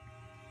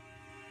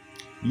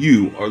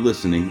You are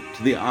listening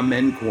to the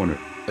Amen Corner,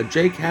 a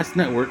JCast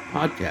Network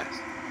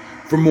podcast.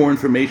 For more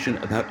information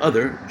about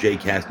other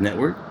JCast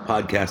Network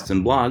podcasts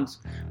and blogs,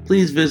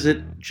 please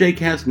visit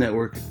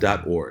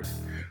jcastnetwork.org.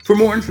 For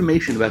more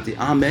information about the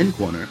Amen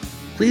Corner,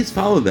 please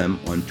follow them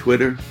on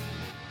Twitter,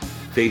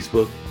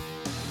 Facebook,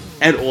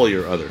 and all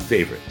your other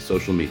favorite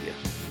social media.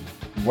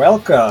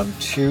 Welcome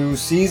to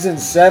Season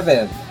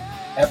 7,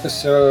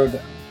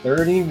 Episode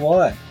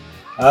 31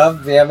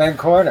 of the Amen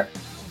Corner.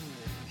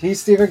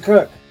 He's Stephen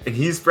Cook. And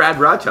he's Brad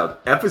Rothschild.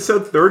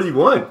 Episode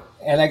 31.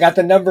 And I got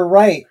the number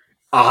right.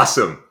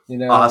 Awesome.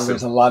 Awesome.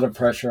 There's a lot of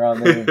pressure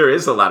on me. There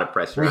is a lot of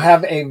pressure. We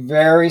have a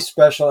very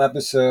special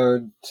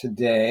episode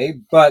today.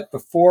 But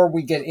before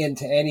we get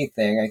into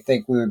anything, I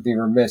think we would be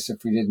remiss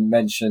if we didn't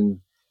mention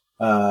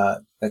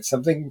that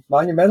something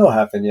monumental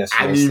happened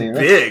yesterday,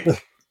 Stephen.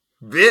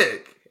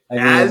 Big.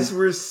 As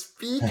we're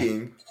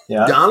speaking,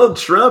 yeah. Donald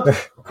Trump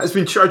has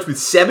been charged with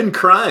 7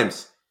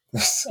 crimes.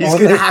 He's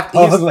going to have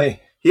to...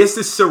 He has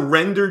to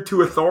surrender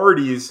to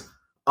authorities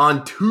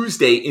on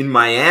Tuesday in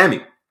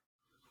Miami.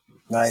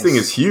 Nice. This thing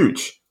is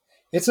huge.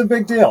 It's a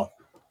big deal.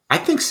 I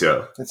think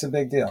so. It's a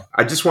big deal.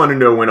 I just want to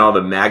know when all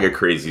the MAGA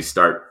crazies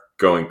start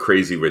going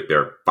crazy with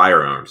their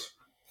firearms.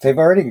 They've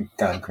already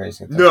gone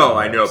crazy. No,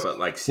 I know, but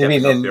like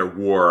stepping up their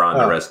war on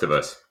the rest of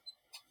us.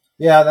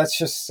 Yeah, that's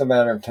just a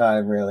matter of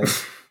time, really.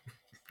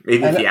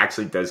 Maybe if he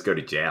actually does go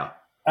to jail.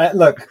 I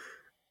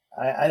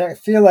don't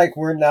feel like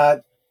we're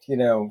not,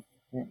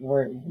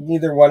 we're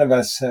neither one of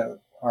us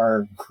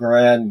are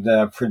grand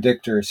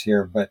predictors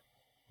here, but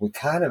we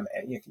kind of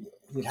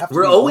you'd have to.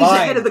 We're be always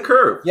blind. ahead of the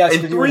curve. Yes,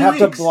 in but 3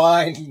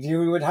 weeks.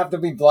 You would have to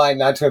be blind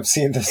not to have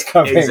seen this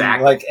coming.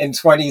 Exactly. Like in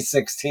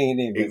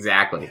 2016, even.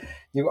 Exactly.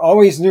 You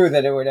always knew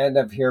that it would end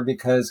up here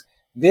because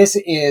this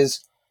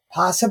is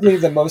possibly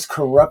the most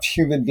corrupt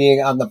human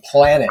being on the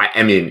planet.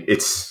 I mean,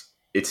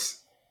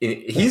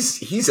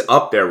 he's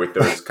up there with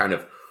those kind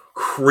of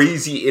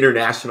crazy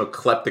international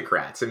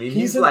kleptocrats. I mean,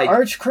 he's an like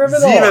arch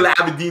criminal. Zine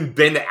al-Abidine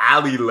Ben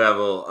Ali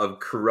level of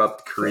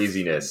corrupt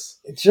craziness.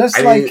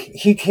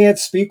 He can't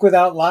speak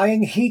without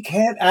lying. He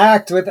can't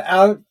act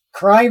without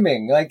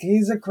criming. Like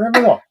he's a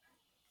criminal,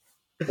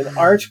 an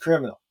arch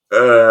criminal.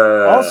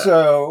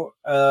 Also,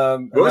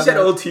 what was that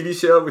old TV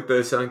show with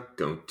the song?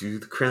 Don't do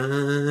the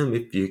crime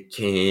if you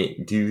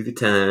can't do the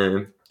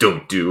time.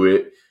 Don't do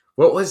it.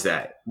 What was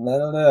that? I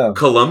don't know.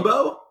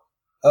 Columbo?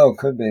 Oh,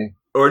 could be.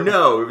 Or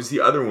no, it was the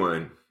other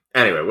one.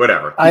 Anyway,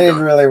 whatever. I didn't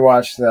really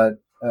watch that.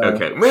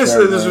 Okay.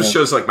 This was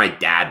shows like my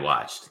dad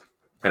watched.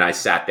 And I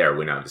sat there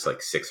when I was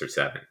like 6 or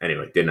 7.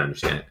 Anyway, didn't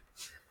understand it.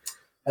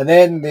 And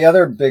then the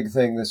other big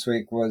thing this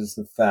week was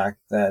the fact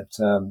that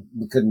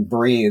we couldn't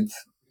breathe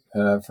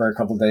for a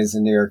couple of days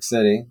in New York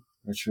City,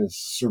 which was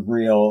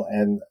surreal.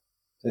 And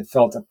it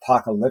felt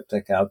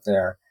apocalyptic out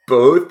there.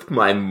 Both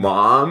my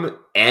mom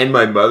and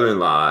my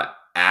mother-in-law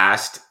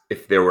asked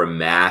if there were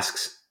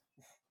masks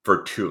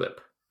for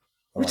Tulip.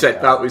 Which I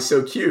thought was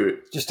so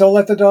cute. Just don't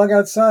let the dog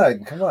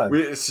outside. Come on.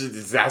 She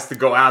has to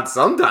go out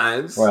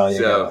sometimes.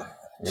 Well,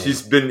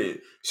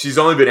 she's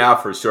only been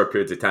out for short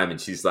periods of time, and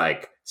she's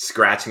like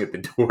scratching at the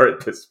door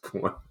at this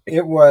point.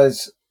 It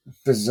was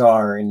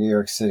bizarre in New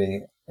York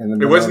City.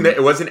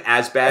 It wasn't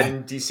as bad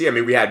in DC. I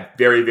mean, we had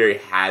very, very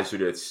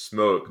hazardous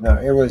smoke. No,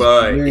 it was.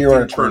 But New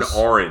York didn't turn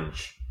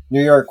orange.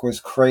 New York was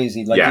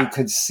crazy. Like you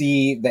could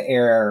see the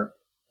air.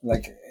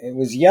 Like it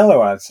was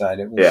yellow outside.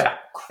 It was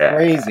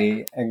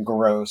crazy and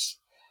gross.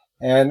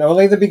 And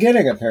only the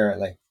beginning,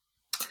 apparently.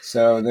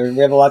 So we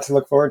have a lot to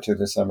look forward to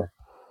this summer.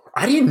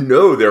 I didn't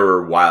know there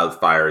were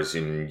wildfires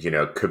in,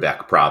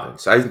 Quebec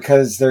province.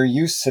 Because there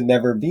used to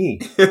never be.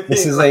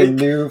 This is a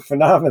new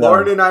phenomenon.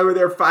 Lauren and I were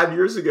there 5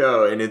 years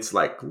ago, and it's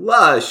like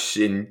lush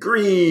and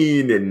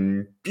green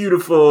and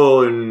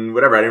beautiful and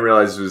whatever. I didn't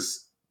realize it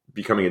was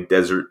becoming a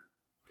desert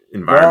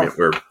environment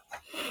where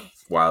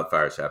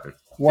wildfires happen.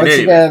 Once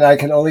again, I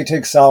can only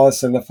take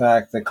solace in the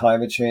fact that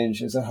climate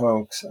change is a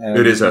hoax. And,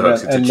 it is a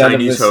hoax. It's a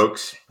Chinese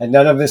hoax. And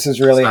none of this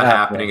is really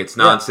happening. It's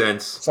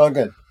nonsense. It's all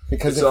good.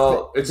 It's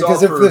all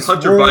for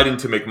Hunter Biden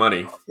to make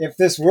money. If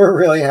this were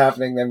really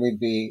happening, then we'd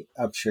be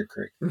up shit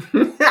creek.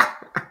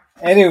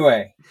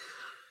 Anyway.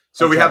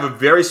 So we have a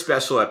very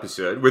special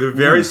episode with a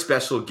very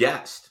special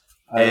guest.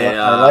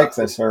 I like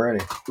this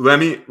already. Let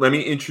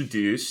me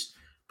introduce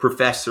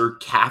Professor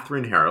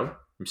Catherine Herrold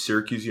from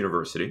Syracuse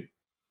University.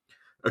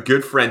 A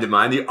good friend of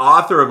mine, the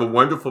author of a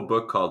wonderful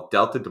book called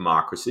Delta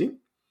Democracy.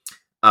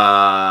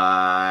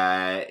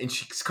 And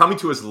she's coming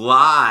to us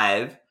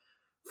live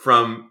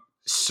from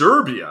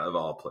Serbia, of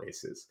all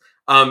places.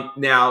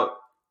 Now,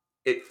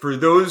 for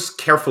those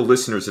careful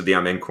listeners of the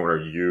Amen Corner,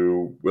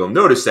 you will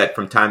notice that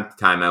from time to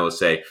time I will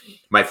say,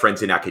 my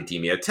friends in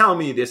academia tell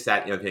me this,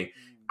 that, and the other thing.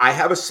 I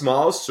have a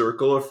small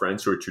circle of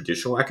friends who are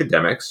traditional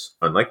academics,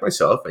 unlike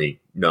myself, a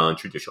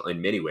non-traditional,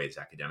 in many ways,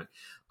 academic,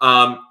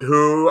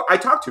 who I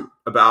talk to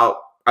about.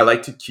 I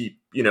like to keep,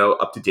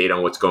 up to date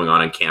on what's going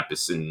on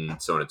campus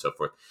and so on and so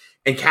forth.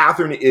 And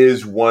Catherine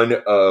is one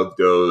of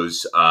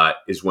those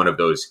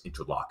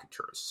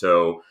interlocutors.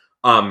 So,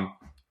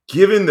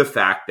 given the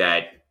fact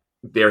that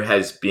there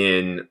has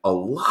been a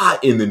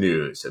lot in the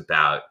news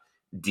about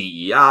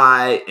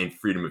DEI and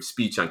freedom of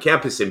speech on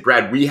campus. And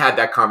Brad, we had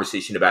that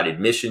conversation about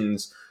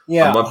admissions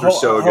a month or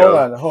so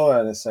ago. Hold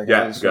on a second.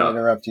 Yeah, I just want to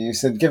interrupt you. You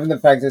said, given the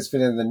fact that it's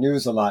been in the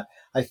news a lot,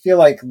 I feel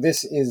like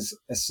this is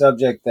a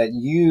subject that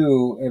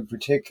you, in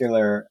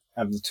particular,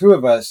 of the two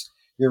of us,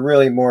 you're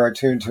really more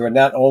attuned to, and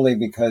not only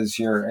because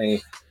you're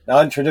a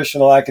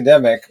non-traditional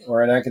academic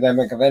or an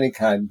academic of any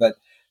kind, but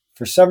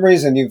for some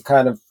reason you've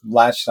kind of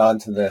latched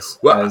onto this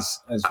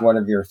as one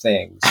of your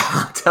things.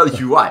 I'll tell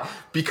you why.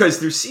 Because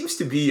there seems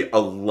to be a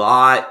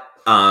lot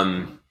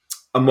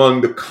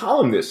among the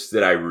columnists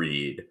that I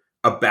read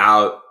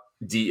about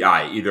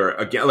DEI, either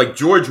again, like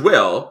George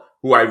Will,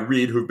 who I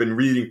read, who've been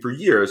reading for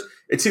years.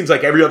 It seems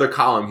like every other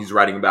column he's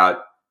writing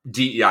about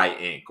DEI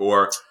Inc.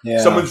 or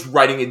someone's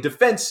writing in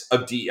defense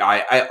of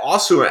DEI. I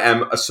also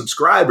am a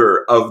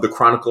subscriber of the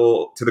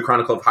Chronicle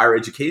of Higher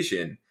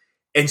Education.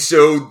 And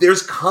so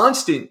there's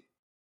constant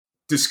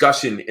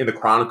discussion in the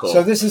Chronicle.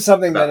 So this is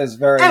something that is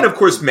very... And of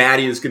course,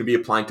 Maddie is going to be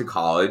applying to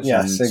college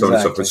and exactly. so on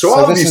and so forth. So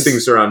all of these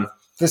things are on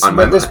my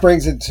mind. This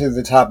brings it to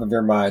the top of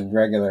your mind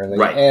regularly.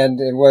 Right. And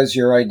it was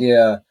your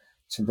idea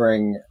to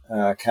bring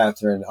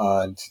Catherine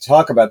on to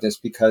talk about this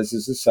because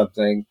this is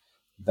something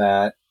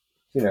that,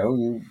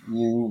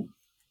 you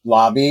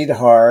lobbied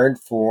hard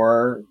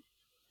for,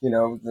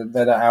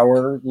 that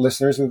our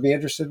listeners would be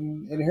interested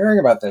in hearing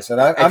about this.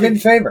 And I'm in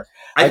favor.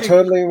 I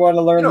totally want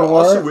to learn more.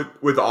 Also,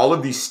 with all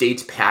of these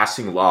states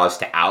passing laws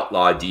to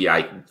outlaw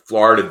DEI,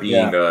 Florida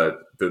being the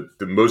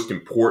most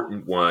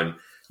important one,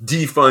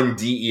 defund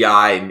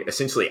DEI and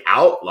essentially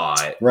outlaw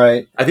it.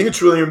 Right. I think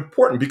it's really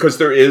important because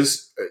there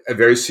is a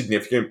very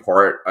significant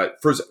part.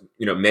 First,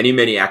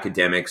 many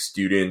academics,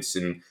 students,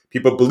 and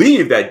people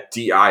believe that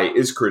DEI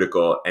is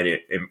critical and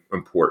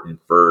important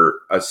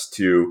for us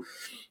to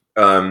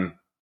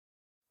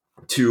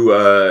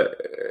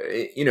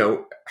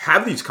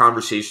have these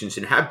conversations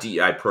and have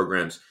DEI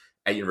programs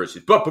at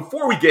universities. But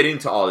before we get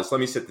into all this, let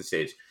me set the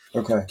stage.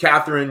 Okay.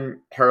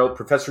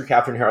 Professor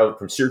Catherine Herrold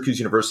from Syracuse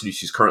University.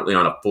 She's currently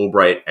on a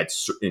Fulbright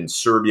in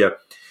Serbia.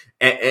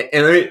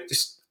 And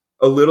just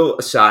a little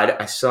aside,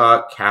 I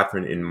saw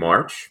Catherine in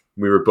March.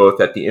 We were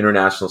both at the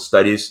International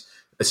Studies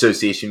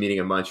Association meeting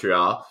in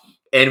Montreal.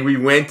 And we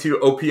went to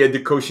Au Pied de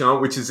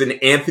Cochon, which is an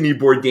Anthony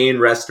Bourdain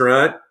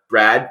restaurant.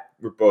 Brad,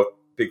 we're both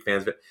big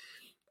fans of it.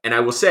 And I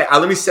will say,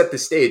 let me set the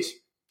stage.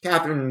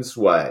 Catherine's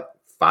what?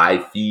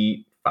 5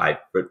 feet,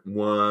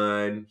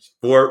 5'1",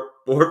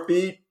 4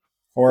 feet?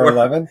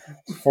 4'11",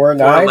 4'9",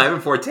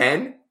 4'11",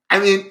 4'10". I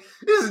mean,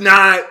 this is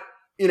not,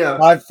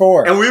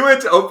 5'4". And we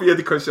went to Au Pied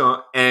de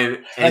Cochon,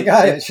 and I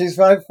got it. She's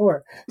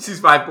 5'4". She's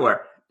 5'4".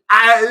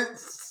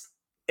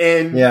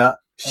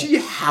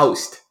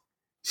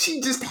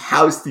 She just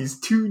housed these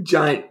two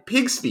giant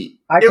pig's feet.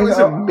 It was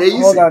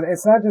amazing. Hold on,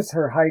 it's not just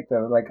her height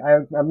though. Like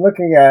I'm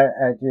looking at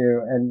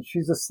you, and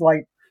she's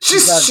big.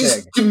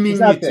 She's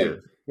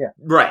diminutive. Yeah,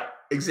 right.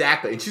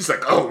 Exactly. And she's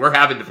like, "Oh, we're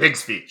having the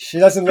pig's feet." She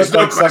doesn't look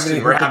like somebody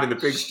we're having the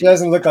pig's feet. She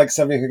doesn't look like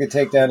somebody who could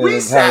take down an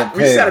entire pig.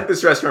 We sat at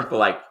this restaurant for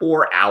like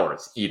 4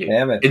 hours eating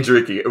and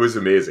drinking. It was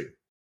amazing.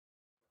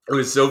 It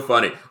was so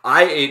funny.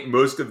 I ate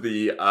most of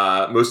the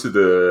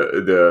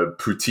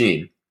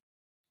poutine,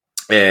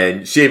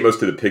 and she ate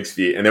most of the pig's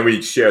feet. And then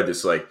we shared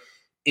this like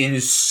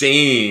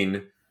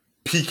insane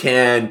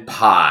pecan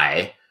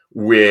pie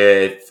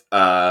with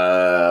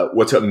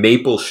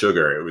maple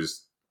sugar. It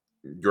was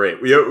great.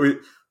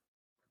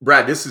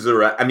 Brad, this is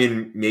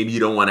maybe you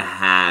don't want to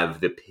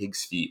have the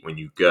pig's feet when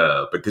you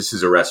go, but this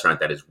is a restaurant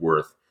that is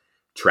worth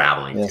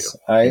traveling to.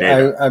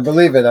 I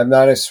believe it. I'm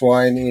not a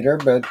swine eater,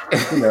 but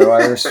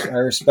I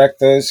respect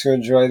those who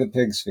enjoy the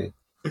pig's feet.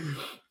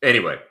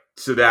 Anyway,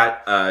 so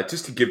that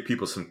just to give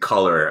people some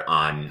color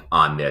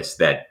on this,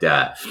 that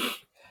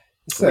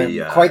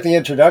quite the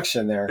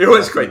introduction there. It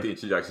was quite the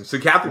introduction. So,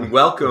 Catherine,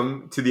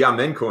 welcome to the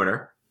Amen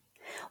Corner.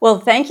 Well,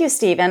 thank you,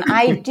 Stephen.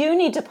 I do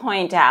need to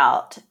point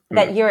out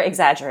that you're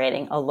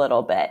exaggerating a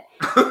little bit.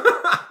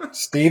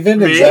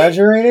 Stephen,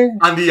 exaggerating?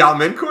 On the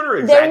Amen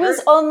Corner? There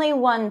was only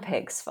one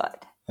pig's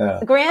foot.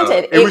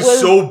 Granted, it was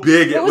so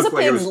big. It was a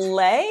pig's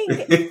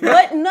leg,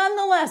 but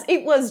nonetheless,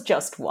 it was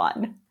just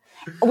one.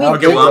 We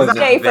did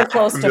stay for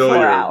close to 4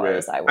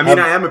 hours. I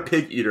am a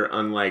pig eater,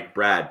 unlike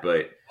Brad,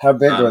 but how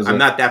big was it? I'm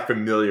not that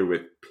familiar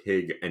with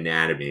pig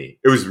anatomy.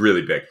 It was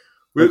really big.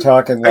 We're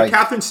talking like...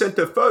 Catherine sent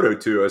a photo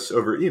to us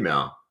over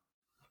email,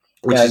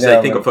 which is,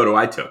 I think, a photo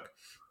I took.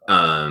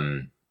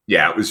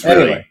 It was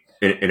really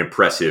an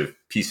impressive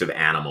piece of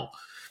animal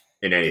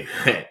in any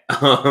event.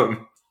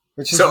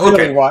 Which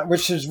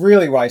is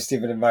really why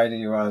Stephen invited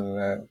you on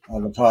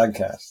the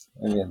podcast.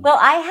 Well,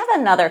 I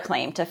have another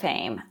claim to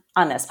fame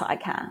on this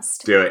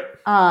podcast. Do it.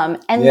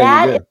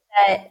 That is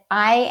that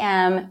I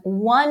am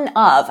one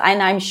of,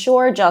 and I'm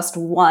sure just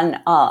one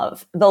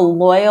of, the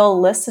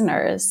loyal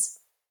listeners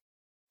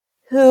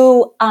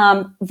who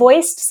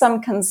voiced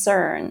some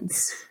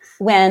concerns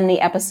when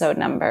the episode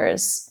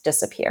numbers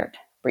disappeared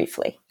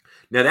briefly.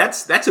 Now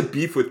that's a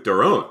beef with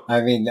Daron.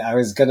 I mean, I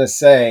was going to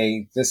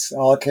say this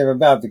all came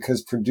about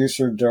because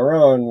producer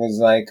Daron was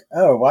like,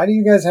 oh, why do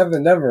you guys have the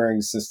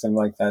numbering system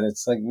like that?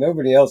 It's like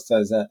nobody else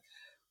does that.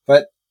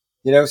 But,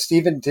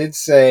 Stephen did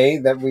say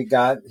that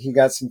he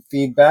got some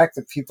feedback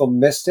that people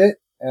missed it,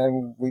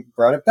 and we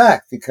brought it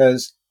back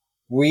because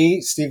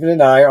Stephen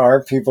and I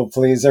are people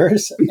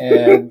pleasers,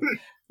 and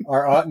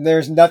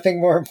there's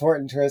nothing more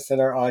important to us than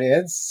our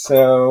audience.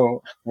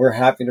 So we're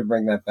happy to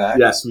bring that back.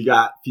 Yes, we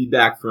got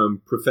feedback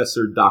from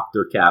Professor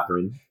Dr.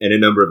 Catherine and a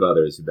number of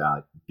others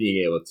about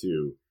being able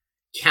to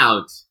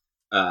count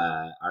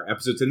our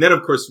episodes. And then,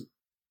 of course,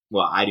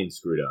 I didn't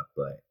screw it up,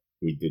 but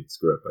we did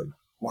screw up.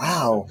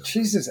 Wow,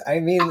 Jesus. I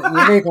mean,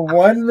 you make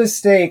one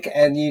mistake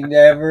and you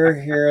never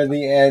hear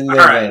the end of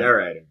it. All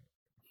right.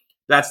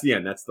 That's the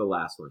end. That's the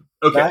last one.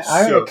 Okay,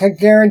 I can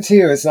guarantee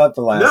you it's not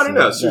the last one.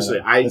 No. Seriously,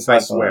 I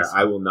swear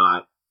I will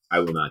not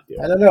do it.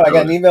 I don't know. I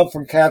got an email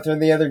from Catherine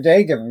the other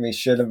day giving me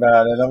shit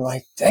about it. I'm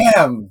like,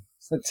 damn,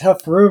 it's a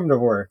tough room to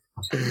work.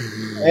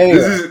 Anyway.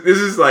 This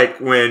is like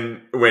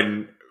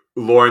when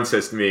Lauren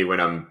says to me when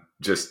I'm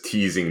just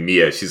teasing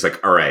Mia, she's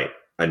like, all right,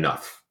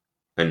 enough.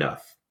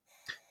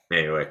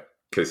 Anyway,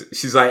 because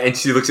she's like, and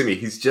she looks at me,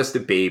 he's just a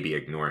baby,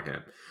 ignore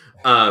him.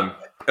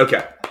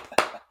 Okay.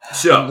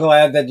 So I'm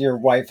glad that your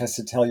wife has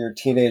to tell your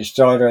teenage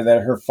daughter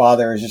that her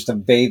father is just a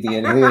baby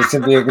and he needs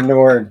to be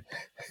ignored.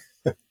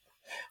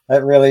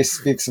 That really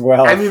speaks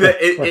well. I mean,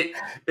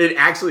 it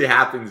actually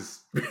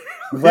happens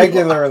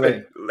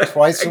regularly,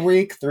 twice a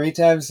week, 3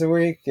 times a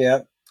week. Yeah.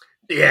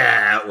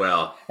 Yeah.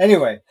 Well.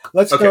 Anyway,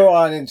 let's go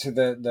on into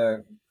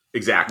the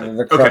exactly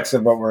the crux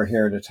of what we're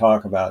here to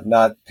talk about.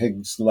 Not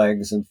pigs'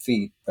 legs and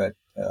feet, but.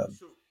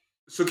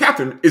 So,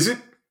 Catherine, is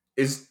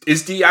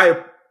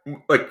DEI?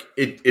 Like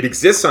it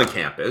exists on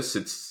campus.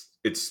 It's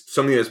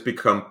something that's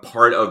become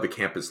part of the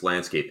campus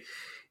landscape.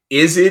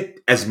 Is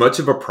it as much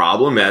of a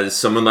problem as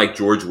someone like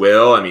George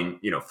Will? I mean,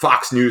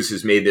 Fox News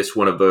has made this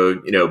one of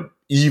the,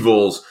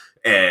 evils,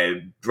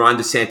 and Ron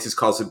DeSantis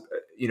calls it,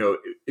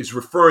 is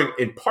referring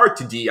in part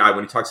to DEI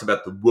when he talks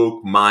about the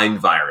woke mind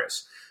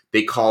virus.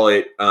 They call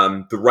it,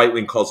 the right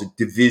wing calls it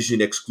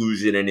division,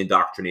 exclusion, and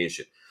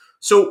indoctrination.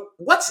 So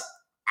what's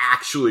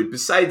actually,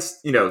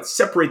 besides,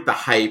 separate the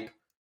hype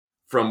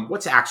from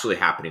what's actually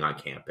happening on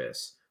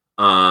campus,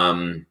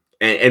 and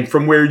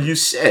from where you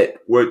sit,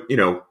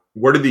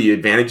 what are the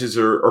advantages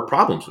or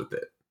problems with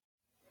it?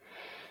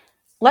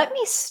 Let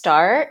me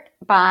start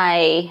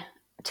by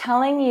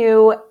telling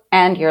you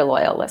and your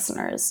loyal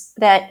listeners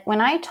that when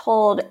I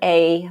told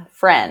a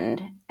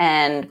friend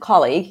and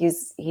colleague,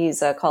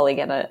 he's a colleague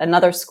at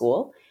another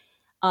school,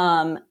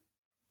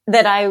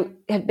 that I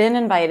had been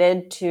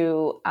invited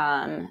to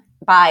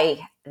by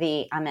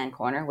the Amen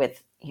Corner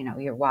with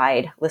your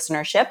wide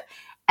listenership,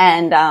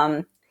 and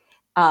to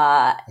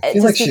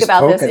speak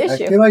about this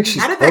issue. I feel like she's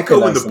How did that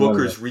go when the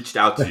bookers reached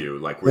out to you?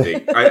 Like, were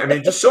they? I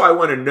mean, just so I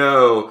want to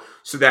know,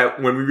 so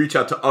that when we reach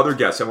out to other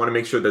guests, I want to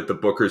make sure that the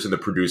bookers and the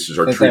producers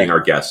are treating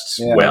our guests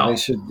well. They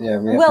should. Yeah.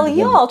 Well,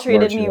 you all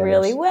treated me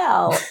really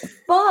well,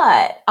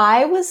 but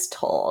I was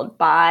told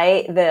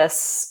by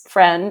this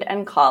friend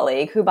and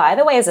colleague, who, by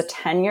the way, is a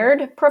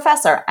tenured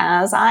professor,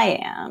 as I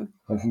am,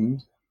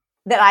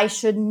 that I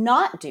should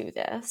not do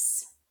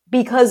this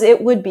because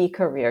it would be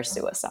career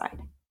suicide.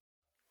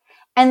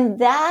 And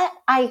that,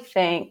 I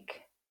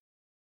think,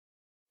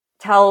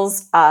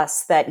 tells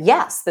us that,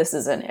 yes, this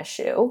is an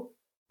issue.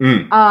 This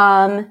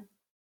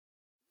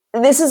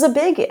is a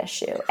big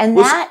issue. And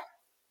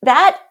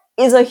that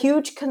is a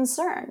huge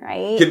concern,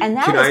 right? And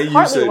that is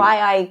partly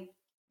why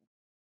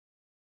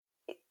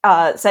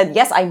I said,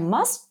 yes, I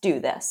must do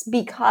this,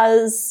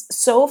 because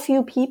so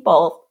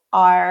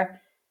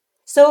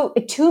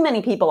too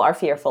many people are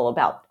fearful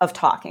of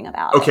talking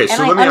about it.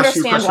 So and let me I ask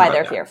you a understand question why about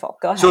they're that. Fearful.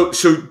 Go ahead.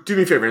 So do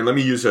me a favor and let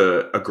me use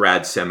a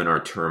grad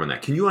seminar term on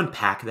that. Can you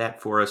unpack that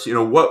for us?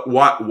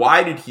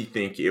 Why did he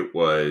think it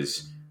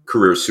was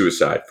career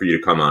suicide for you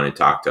to come on and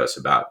talk to us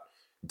about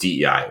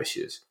DEI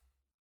issues?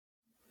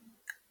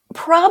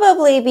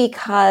 Probably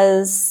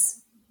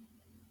because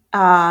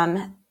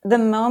the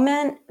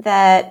moment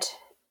that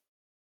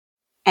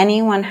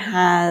anyone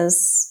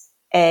has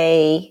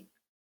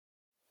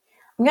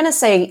I'm going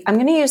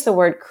to use the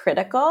word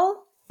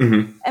critical.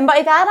 Mm-hmm. And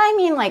by that, I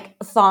mean like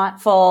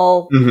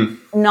thoughtful,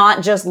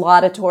 not just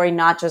laudatory,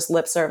 not just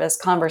lip service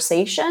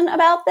conversation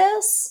about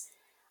this.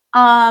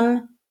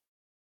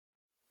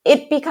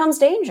 It becomes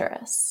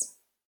dangerous.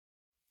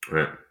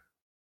 Right.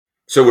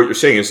 So what you're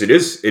saying is it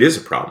is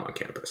a problem on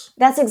campus.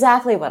 That's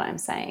exactly what I'm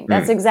saying.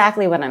 I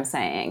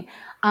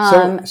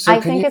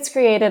think it's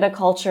created a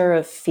culture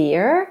of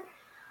fear,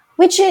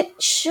 which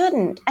it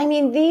shouldn't. I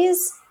mean,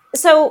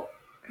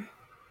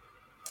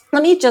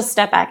 let me just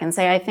step back and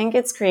say I think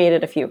it's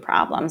created a few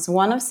problems.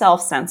 One of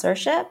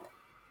self-censorship,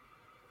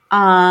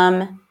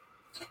 one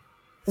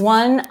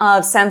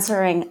of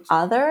censoring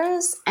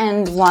others,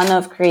 and one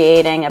of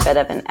creating a bit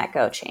of an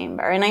echo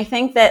chamber. And I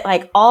think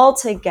that all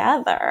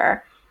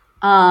together,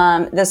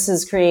 this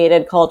has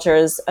created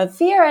cultures of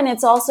fear, and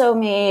it's also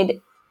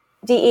made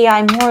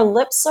DEI more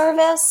lip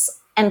service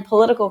and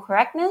political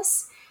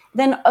correctness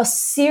than a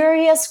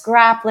serious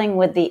grappling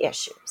with the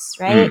issues,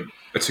 right?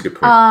 That's a good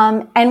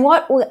point. And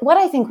what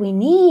I think we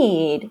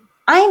need,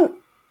 I'm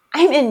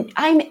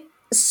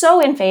so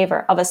in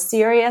favor of a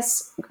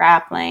serious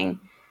grappling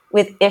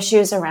with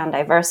issues around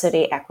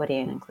diversity, equity,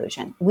 and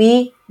inclusion.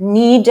 We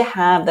need to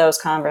have those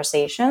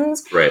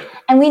conversations, right?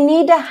 And we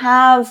need to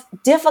have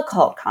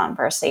difficult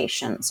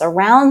conversations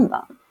around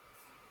them.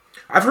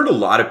 I've heard a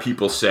lot of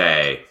people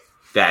say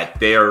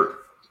that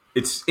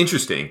it's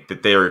interesting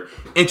that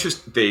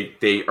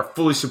they are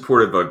fully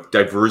supportive of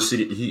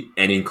diversity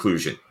and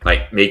inclusion,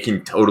 like they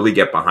can totally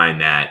get behind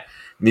that.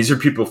 And these are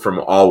people from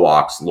all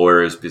walks,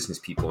 lawyers, business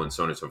people, and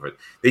so on and so forth.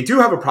 They do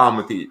have a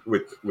problem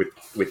with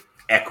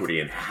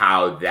equity and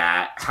how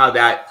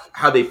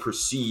they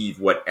perceive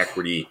what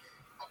equity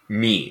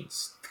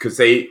means, because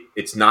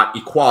it's not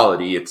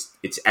equality,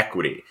 it's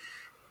equity.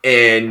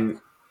 And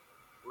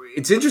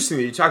it's interesting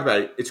that you talk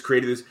about it. It's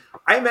created this.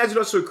 I imagine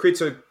also it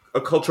creates a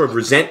culture of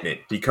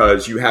resentment,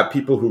 because you have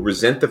people who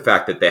resent the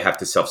fact that they have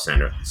to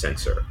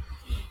self-censor,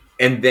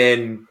 and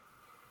then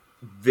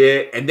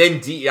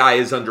DEI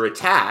is under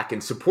attack,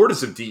 and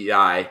supporters of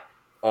DEI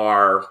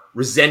are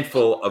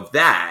resentful of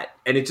that,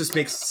 and it just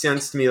makes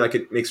sense to me. Like,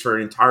 it makes for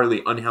an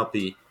entirely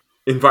unhealthy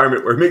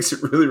environment where it makes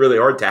it really, really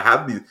hard to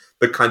have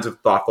the kinds of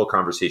thoughtful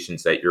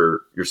conversations that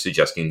you're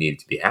suggesting need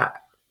to be had.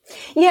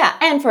 Yeah,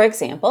 and for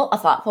example, a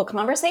thoughtful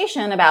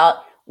conversation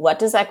about what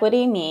does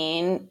equity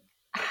mean,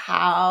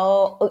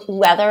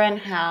 whether and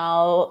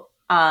how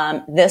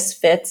this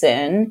fits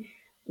in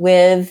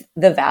with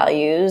the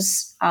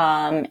values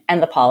and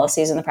the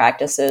policies and the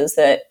practices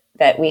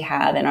that we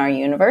have in our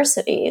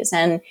universities.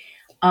 And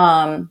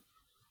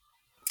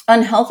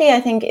unhealthy,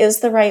 I think, is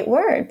the right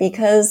word,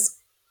 because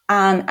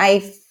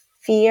I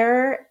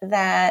feel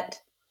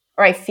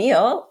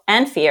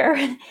and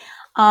fear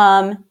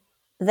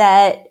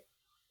that,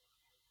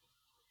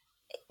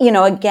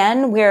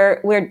 again,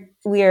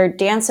 we're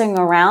dancing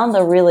around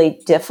the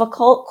really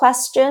difficult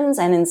questions,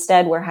 and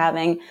instead we're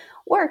having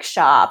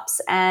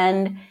workshops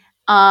and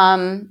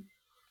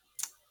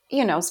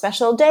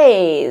special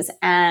days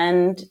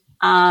and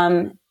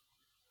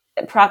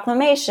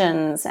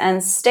proclamations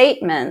and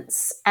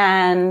statements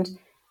and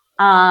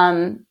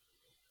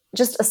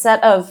just a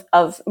set of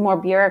more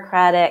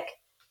bureaucratic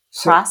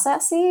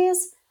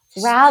processes,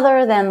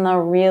 rather than the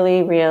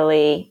really,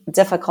 really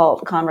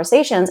difficult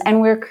conversations.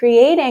 And we're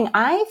creating,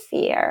 I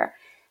fear,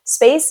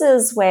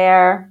 spaces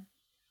where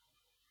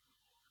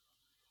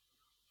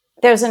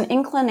there's an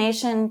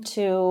inclination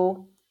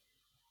to,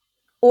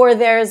 or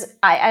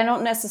I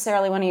don't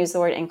necessarily want to use the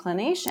word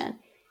inclination.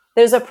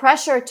 There's a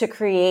pressure to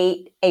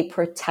create a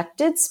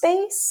protected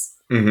space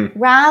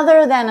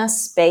rather than a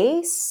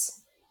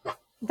space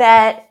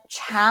that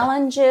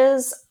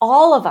challenges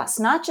all of us,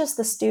 not just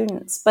the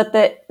students, but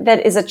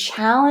that is a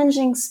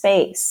challenging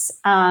space.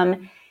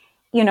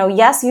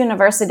 Yes,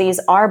 universities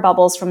are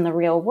bubbles from the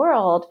real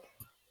world,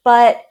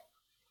 but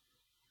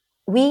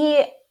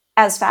we,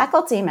 as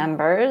faculty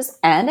members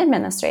and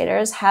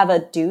administrators, have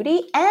a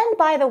duty, and,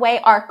 by the way,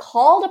 are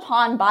called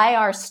upon by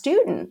our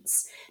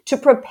students to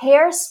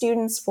prepare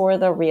students for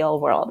the real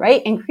world,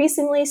 right?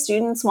 Increasingly,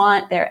 students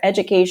want their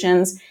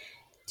educations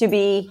to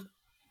be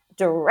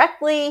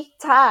directly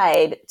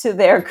tied to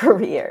their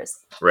careers.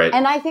 Right.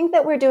 And I think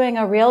that we're doing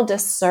a real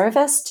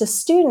disservice to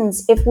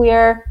students if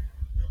we're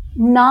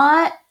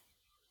not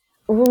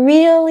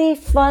really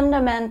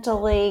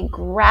fundamentally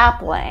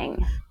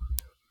grappling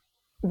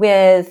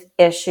with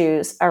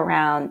issues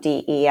around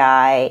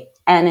DEI,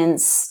 and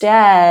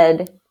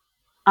instead,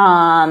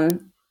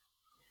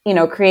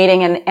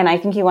 creating, and I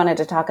think you wanted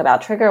to talk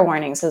about trigger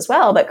warnings as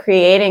well, but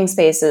creating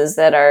spaces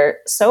that are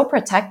so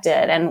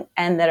protected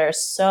and that are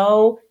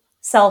so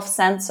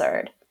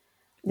self-censored.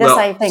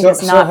 I think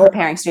is not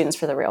preparing students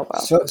for the real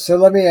world. So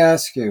let me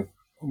ask you,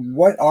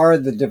 what are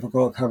the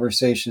difficult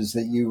conversations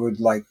that you would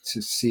like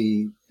to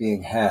see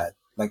being had?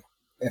 Like,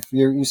 if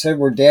you said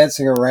we're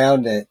dancing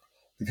around it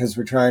because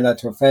we're trying not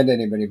to offend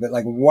anybody, but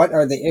like, what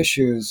are the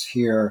issues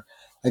here?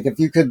 Like, if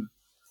you could,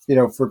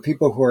 for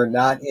people who are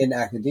not in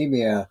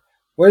academia,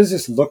 what does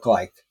this look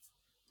like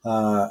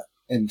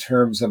in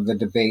terms of the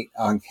debate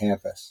on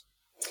campus?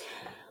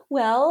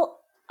 Well,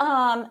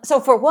 so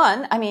for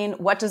one,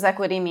 what does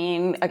equity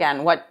mean?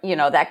 Again,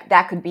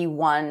 that could be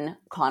one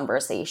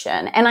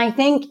conversation. And I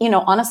think,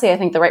 honestly, I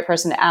think the right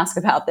person to ask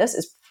about this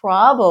is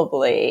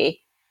probably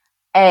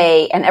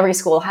and every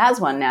school has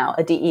one now,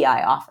 a DEI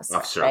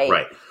officer,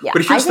 right? Yeah,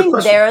 but I think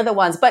they're the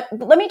ones. But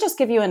let me just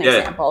give you an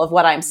example of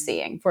what I'm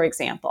seeing, for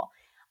example.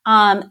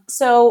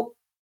 So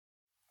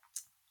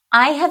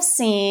I have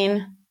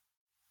seen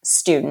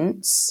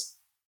students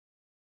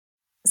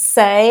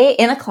say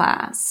in a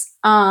class,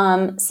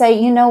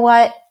 you know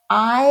what,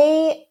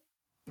 I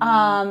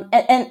applaud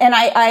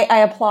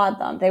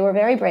them. They were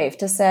very brave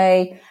to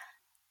say,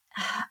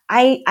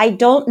 I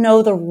don't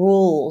know the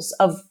rules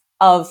of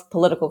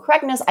political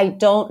correctness. I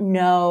don't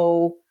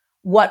know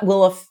what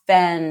will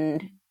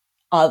offend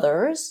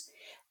others,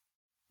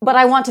 but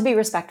I want to be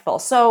respectful.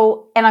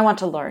 So, and I want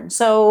to learn.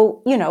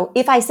 So,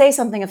 if I say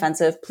something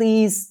offensive,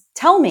 please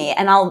tell me,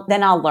 and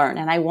I'll learn,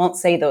 and I won't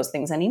say those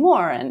things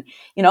anymore. And,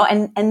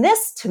 and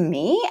this to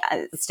me,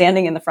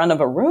 standing in the front of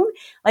a room,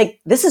 like,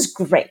 this is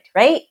great,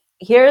 right?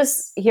 Here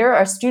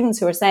are students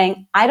who are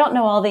saying, I don't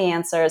know all the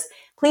answers.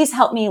 Please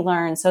help me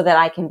learn so that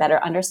I can better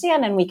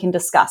understand, and we can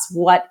discuss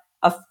what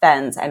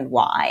offends and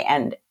why,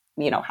 and,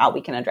 how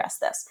we can address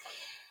this.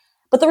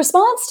 But the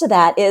response to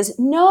that is,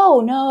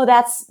 no,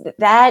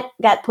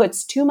 that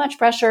puts too much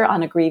pressure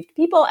on aggrieved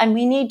people, and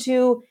we need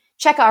to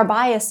check our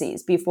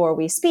biases before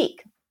we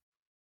speak.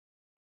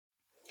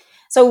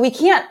 So we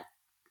can't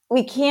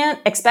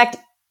expect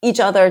each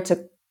other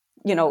to,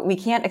 we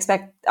can't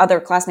expect other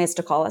classmates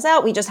to call us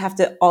out. We just have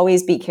to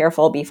always be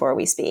careful before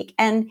we speak.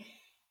 And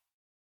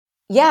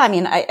yeah, I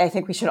mean, I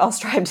think we should all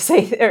strive to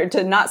say, or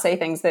to not say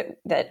things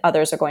that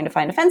others are going to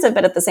find offensive.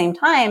 But at the same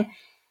time,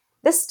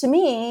 this to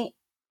me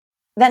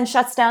then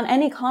shuts down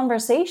any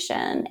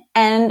conversation,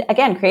 and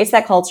again creates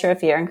that culture of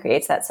fear and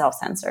creates that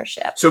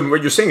self-censorship. So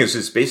what you're saying is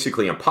it's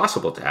basically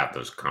impossible to have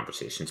those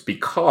conversations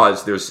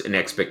because there's an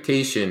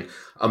expectation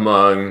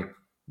among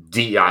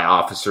DEI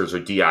officers or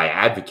DEI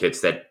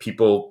advocates that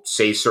people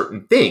say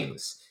certain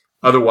things.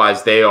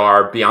 Otherwise, they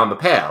are beyond the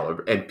pale,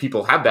 and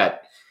people have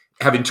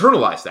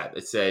internalized that.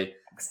 They say,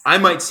 I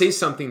might say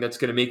something that's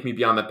going to make me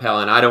beyond the pale,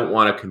 and I don't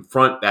want to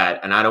confront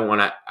that, and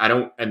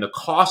and the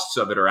costs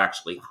of it are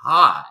actually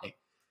high.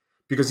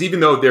 Because even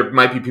though there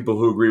might be people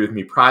who agree with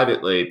me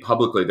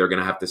publicly, they're going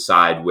to have to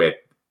side with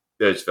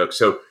those folks.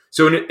 So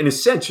in a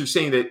sense, you're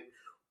saying that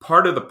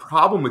part of the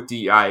problem with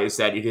DEI is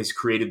that it has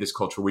created this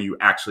culture where you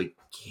actually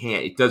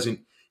can't. It doesn't.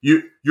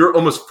 You're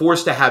almost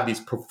forced to have these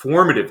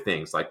performative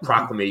things like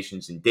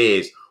proclamations and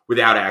days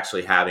without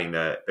actually having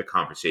the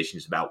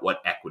conversations about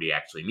what equity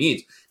actually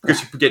means.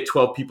 Because you get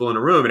 12 people in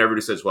a room and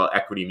everybody says, well,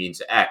 equity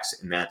means X,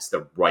 and that's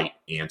the right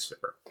answer.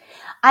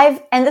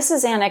 And this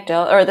is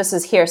anecdotal, or this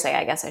is hearsay,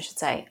 I guess I should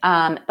say.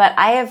 But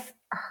I have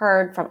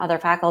heard from other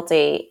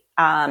faculty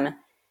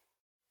that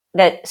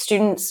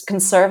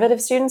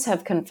conservative students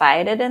have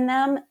confided in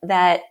them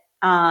that,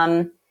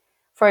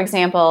 for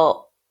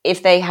example,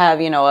 if they have,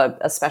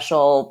 a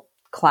special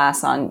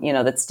class on,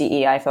 that's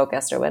DEI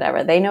focused or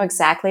whatever, they know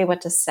exactly what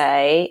to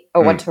say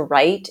or what to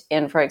write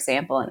in, for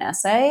example, an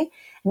essay.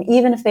 And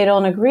even if they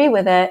don't agree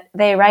with it,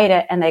 they write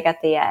it and they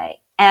get the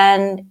A.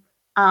 And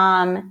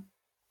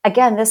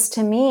again, this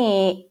to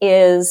me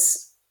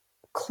is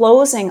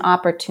closing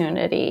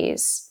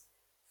opportunities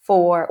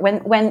for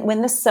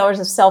when this sort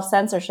of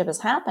self-censorship is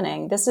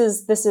happening. This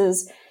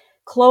is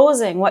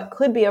closing what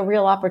could be a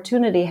real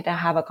opportunity to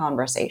have a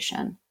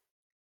conversation.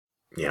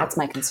 Yeah. That's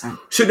my concern.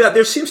 So now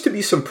there seems to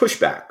be some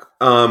pushback.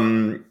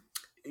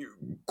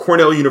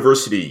 Cornell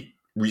University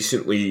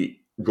recently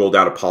rolled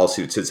out a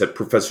policy that says that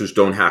professors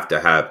don't have to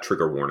have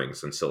trigger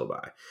warnings in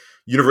syllabi.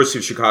 University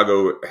of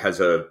Chicago has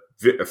a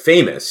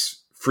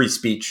famous free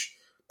speech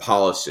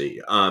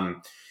policy.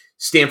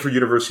 Stanford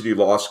University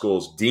Law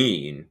School's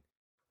dean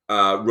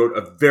wrote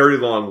a very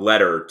long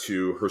letter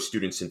to her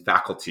students and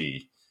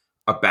faculty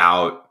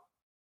about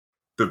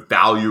the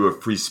value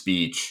of free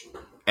speech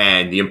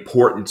and the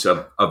importance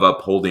of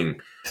upholding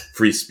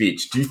free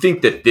speech. Do you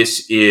think that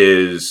this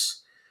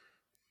is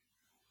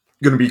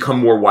going to become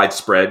more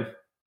widespread?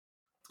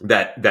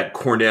 That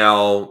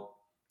Cornell,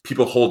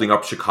 people holding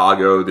up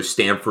Chicago, the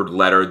Stanford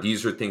letter,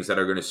 these are things that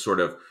are going to sort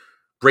of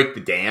break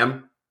the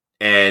dam,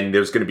 and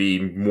there's going to be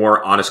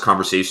more honest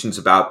conversations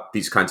about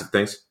these kinds of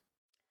things?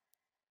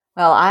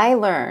 Well, I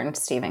learned,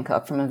 Stephen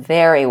Cook, from a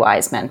very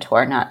wise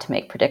mentor not to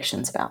make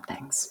predictions about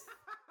things.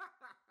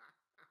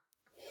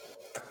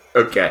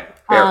 Okay.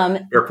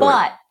 Fair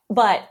point.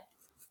 But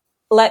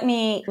let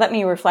me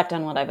reflect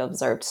on what I've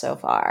observed so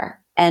far.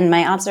 And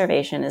my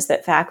observation is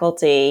that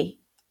faculty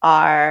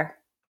are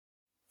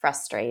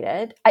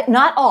frustrated.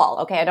 Not all,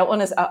 okay? I don't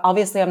want to,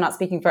 obviously I'm not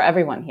speaking for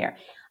everyone here.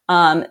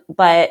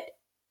 But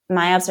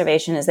my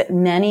observation is that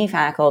many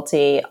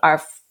faculty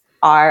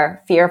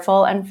are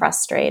fearful and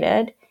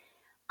frustrated.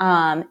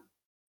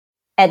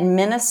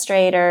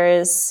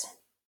 Administrators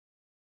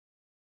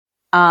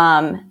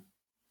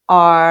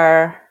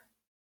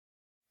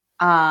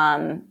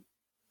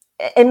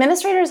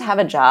administrators have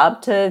a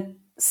job to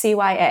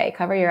CYA,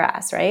 cover your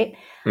ass, right?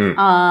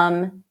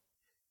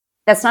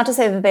 That's not to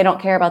say that they don't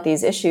care about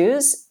these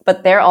issues,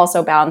 but they're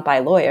also bound by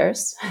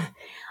lawyers.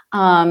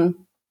 And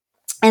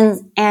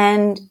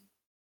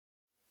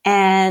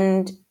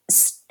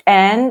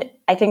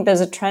I think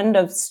there's a trend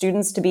of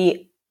students to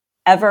be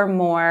ever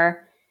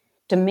more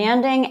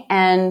demanding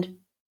and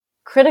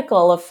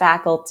critical of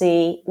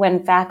faculty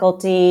when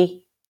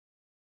faculty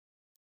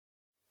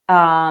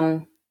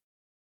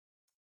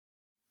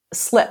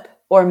slip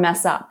or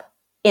mess up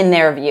in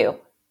their view,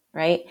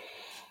 right?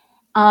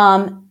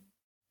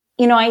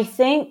 I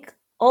think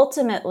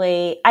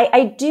ultimately,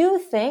 I do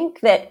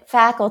think that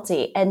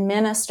faculty,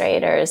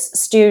 administrators,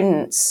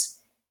 students,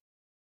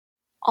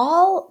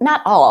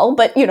 not all,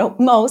 but,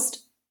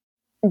 most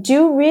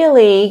do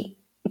really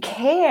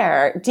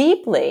care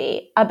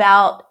deeply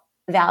about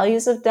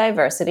values of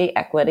diversity,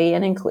 equity,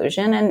 and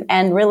inclusion,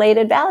 and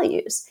related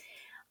values,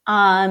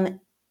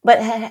 but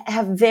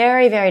have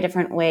very, very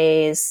different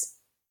ways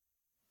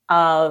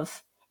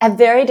have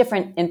very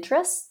different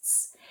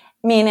interests,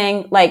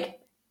 meaning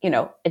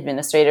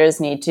administrators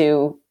need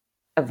to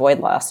avoid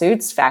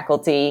lawsuits,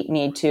 faculty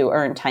need to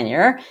earn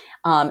tenure,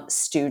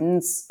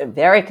 students are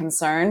very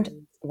concerned,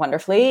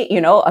 wonderfully,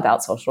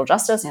 about social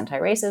justice,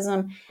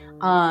 anti-racism.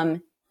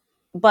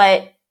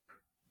 But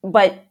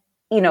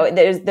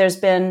there's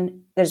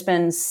been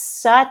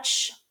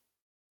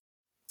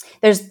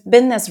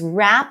this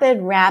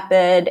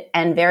rapid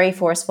and very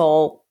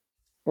forceful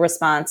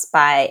response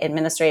by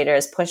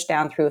administrators, pushed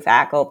down through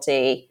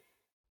faculty,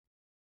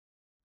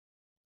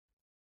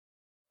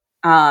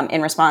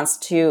 in response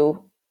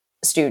to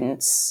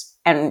students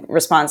and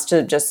response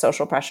to just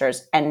social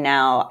pressures. And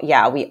now,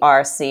 we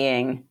are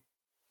seeing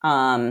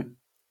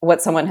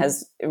what someone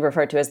has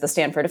referred to as the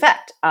Stanford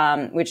effect,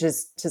 which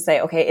is to say,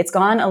 okay, it's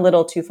gone a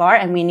little too far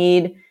and we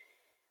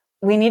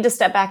need to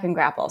step back and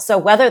grapple. So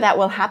whether that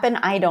will happen,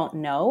 I don't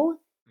know,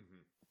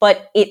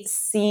 but it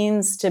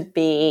seems to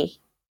be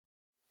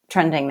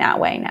trending that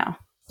way now.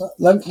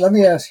 Let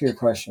me ask you a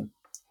question.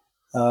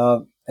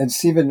 And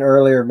Stephen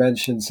earlier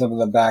mentioned some of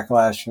the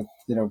backlash with,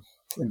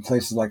 in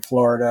places like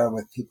Florida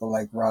with people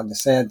like Ron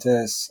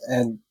DeSantis.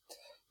 And,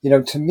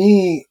 to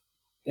me,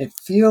 it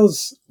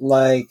feels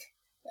like,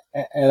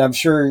 and I'm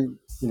sure,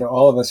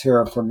 all of us here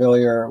are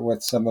familiar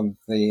with some of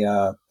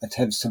the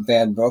attempts to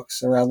ban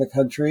books around the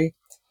country.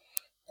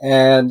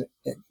 And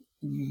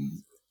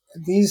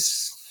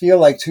these feel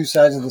like two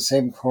sides of the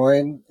same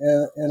coin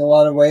in a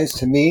lot of ways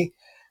to me,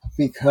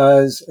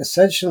 because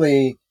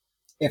essentially,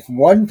 if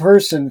one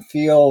person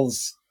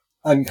feels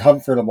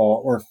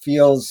uncomfortable or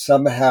feels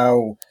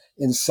somehow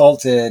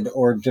insulted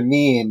or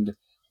demeaned,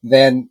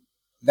 then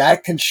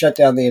that can shut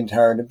down the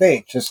entire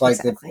debate. Just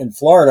like if in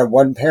Florida,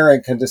 one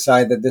parent can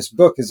decide that this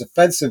book is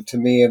offensive to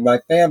me and my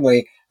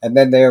family, and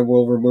then they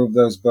will remove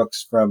those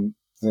books from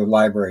the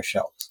library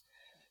shelves.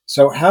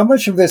 So how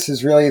much of this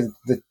is really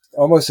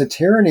almost a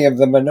tyranny of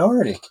the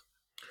minority?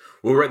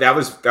 Well, that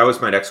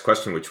was my next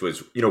question, which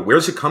was,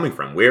 where's it coming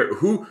from?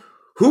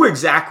 Who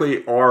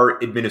exactly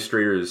are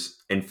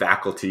administrators and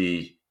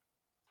faculty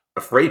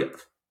afraid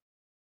of?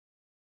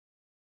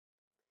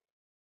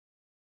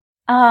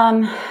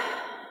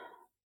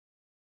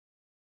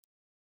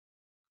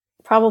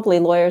 Probably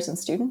lawyers and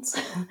students,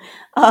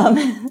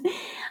 and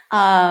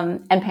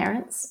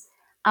parents.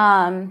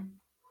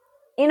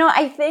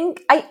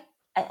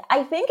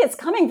 I think it's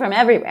coming from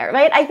everywhere,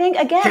 right? I think,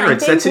 again,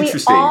 parents. That's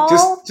interesting.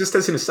 Just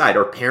as an aside,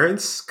 are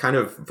parents kind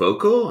of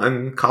vocal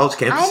on college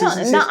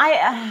campuses?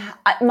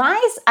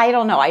 I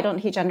don't know. I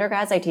don't teach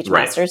undergrads. I teach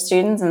master's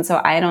students, and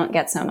so I don't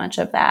get so much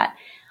of that.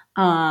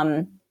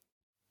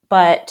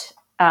 But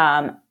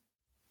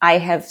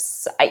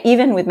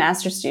even with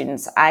master's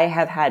students, I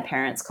have had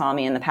parents call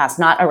me in the past,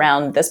 not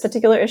around this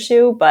particular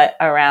issue, but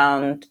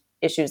around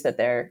issues that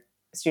their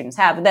students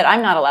have that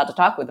I'm not allowed to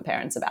talk with the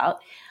parents about.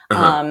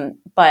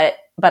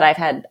 But I've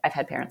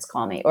had parents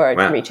call me or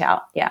reach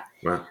out. Yeah.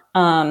 Wow.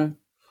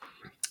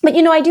 But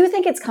I do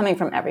think it's coming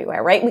from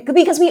everywhere, right?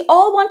 Because we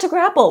all want to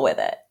grapple with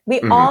it. We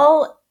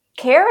all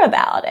care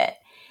about it.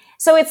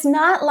 So it's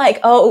not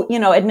like,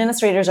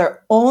 administrators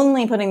are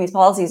only putting these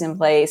policies in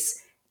place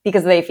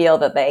because they feel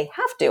that they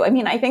have to. I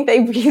mean, I think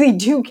they really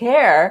do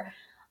care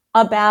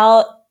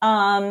about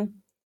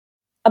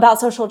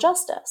social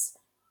justice.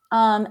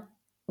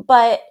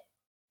 But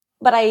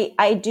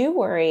I do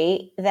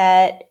worry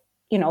that,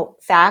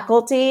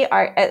 faculty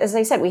are, as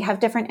I said, we have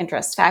different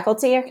interests.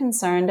 Faculty are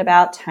concerned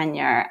about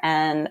tenure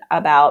and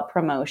about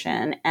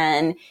promotion,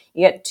 and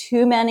you get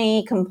too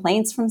many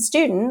complaints from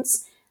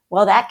students.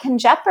 Well, that can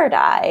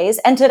jeopardize,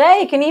 and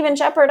today can even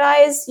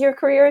jeopardize your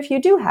career if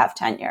you do have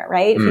tenure,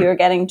 right? If you're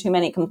getting too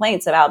many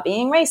complaints about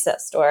being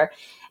racist or,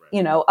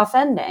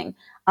 offending.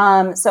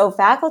 So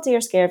faculty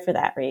are scared for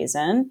that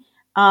reason.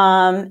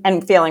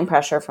 And feeling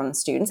pressure from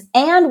students.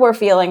 And we're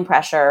feeling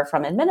pressure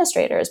from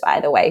administrators, by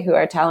the way, who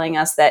are telling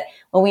us that,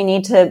 we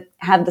need to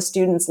have the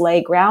students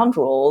lay ground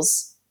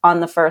rules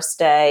on the first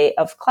day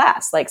of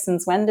class. Like,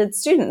 since when did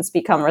students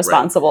become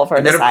responsible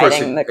for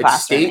deciding the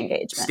classroom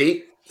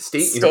engagement?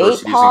 State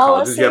universities and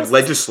colleges, you have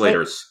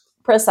legislators.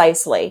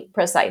 Precisely.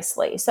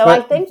 So I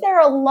think there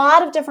are a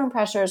lot of different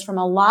pressures from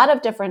a lot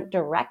of different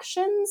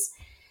directions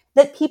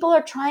that people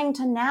are trying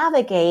to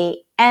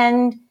navigate.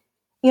 And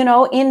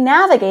in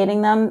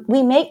navigating them,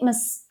 we make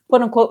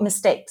quote unquote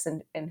mistakes,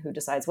 and who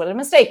decides what a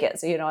mistake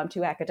is? I'm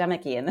too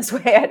academic-y in this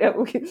way.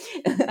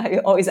 I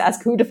always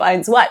ask who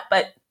defines what,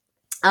 but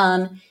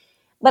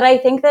I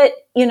think that,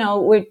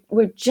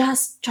 we're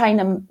just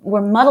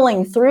we're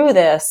muddling through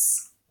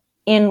this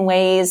in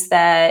ways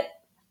that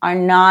are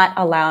not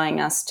allowing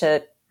us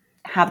to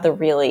have the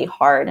really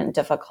hard and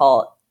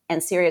difficult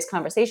and serious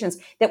conversations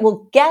that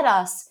will get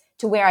us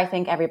to where I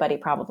think everybody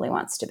probably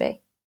wants to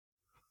be.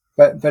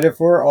 But if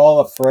we're all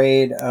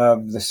afraid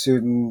of the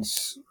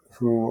students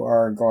who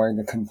are going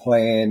to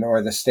complain,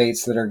 or the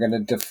states that are going to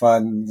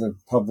defund the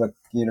public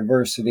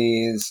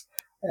universities,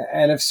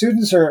 And if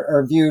students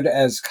are viewed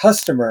as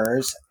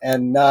customers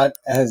and not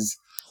as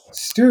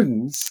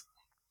students,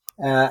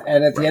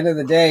 and at the end of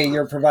the day,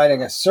 you're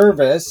providing a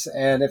service,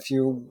 and if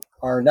you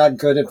are not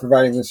good at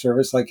providing the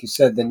service, like you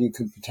said, then you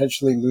could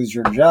potentially lose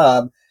your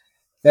job,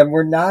 then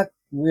we're not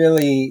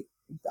really,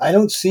 I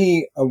don't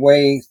see a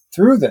way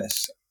through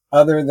this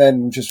other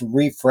than just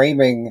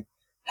reframing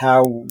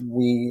how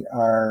we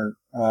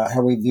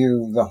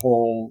view the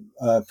whole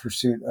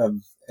pursuit of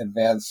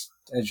advanced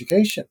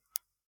education.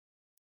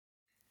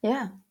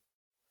 Yeah,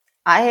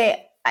 I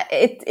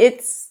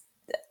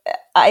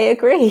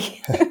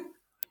agree.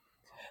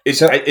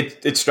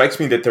 It strikes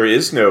me that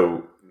there's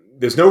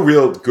no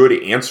real good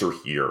answer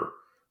here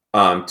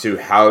to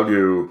how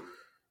to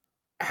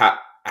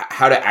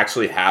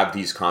actually have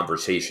these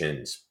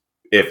conversations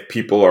if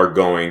people are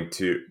going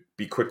to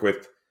be quick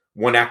with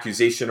one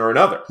accusation or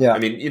another. Yeah. I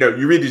mean,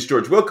 you read these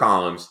George Will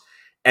columns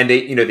and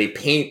they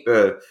paint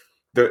the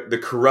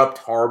corrupt,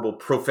 horrible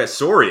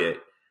professoriate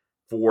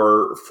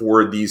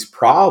for these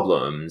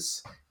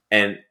problems.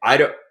 And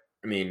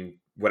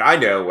what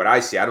I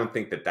see, I don't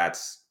think that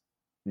that's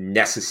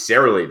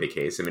necessarily the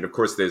case. I mean, of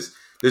course, there's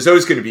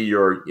always going to be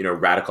your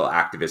radical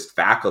activist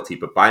faculty,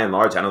 but by and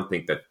large, I don't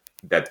think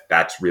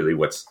that's really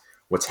what's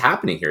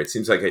happening here. It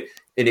seems like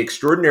an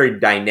extraordinary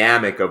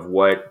dynamic of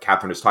what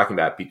Catherine was talking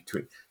about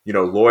between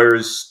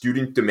lawyers,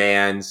 student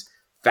demands,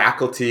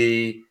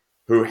 faculty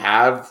who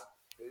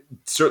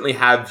certainly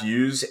have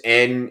views,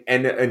 and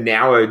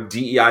now a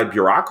DEI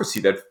bureaucracy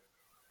that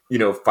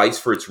fights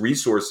for its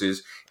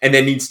resources and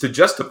then needs to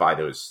justify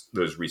those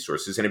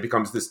resources, and it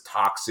becomes this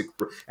toxic.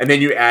 And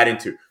then you add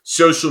into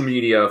social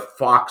media,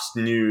 Fox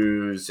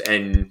News,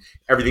 and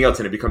everything else,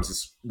 and it becomes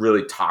this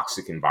really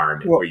toxic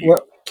environment where you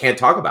can't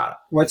talk about it.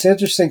 What's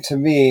interesting to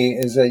me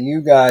is that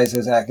you guys,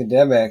 as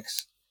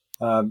academics,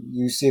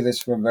 you see this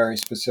from a very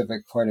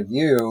specific point of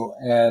view,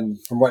 and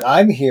from what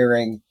I'm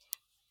hearing,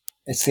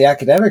 it's the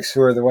academics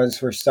who are the ones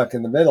who are stuck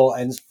in the middle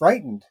and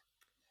frightened.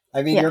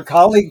 I mean, your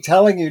colleague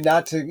telling you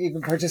not to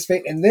even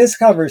participate in this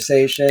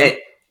conversation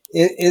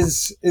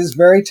is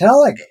very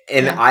telling.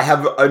 And I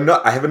have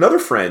another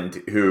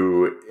friend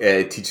who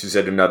teaches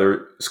at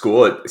another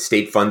school, a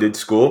state-funded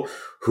school,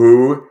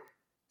 who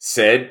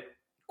said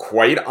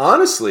quite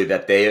honestly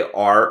that they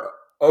are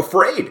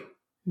afraid.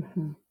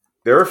 Mm-hmm.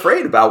 They're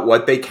afraid about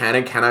what they can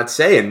and cannot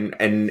say,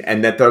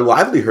 and that their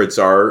livelihoods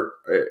are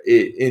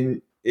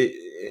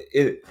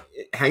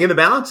hang in the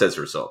balance as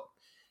a result.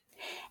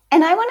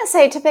 And I want to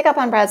say, to pick up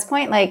on Brad's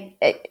point,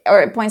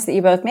 or points that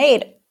you both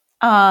made,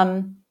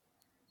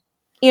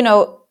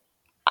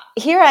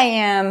 here I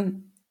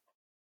am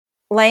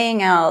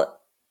laying out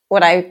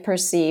what I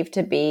perceive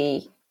to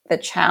be the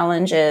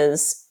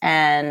challenges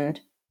and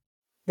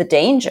the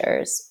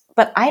dangers,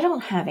 but I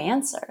don't have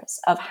answers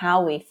of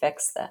how we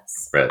fix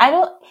this. Right. I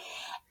don't,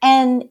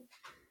 and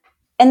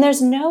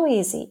there's no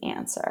easy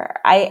answer.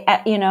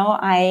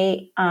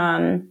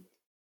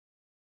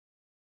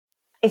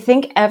 I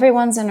think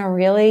everyone's in a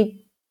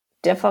really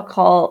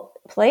difficult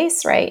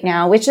place right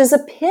now, which is a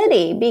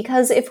pity,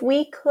 because if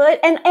we could,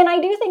 and I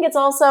do think it's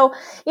also,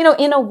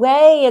 in a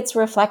way, it's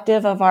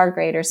reflective of our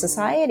greater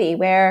society,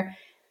 where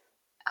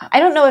I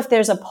don't know if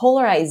there's a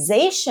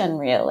polarization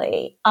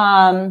really,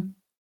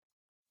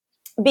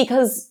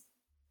 because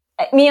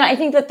I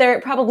think that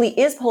there probably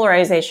is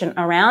polarization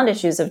around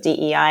issues of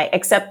DEI,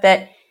 except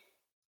that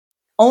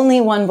only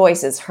one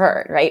voice is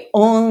heard, right?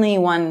 Only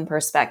one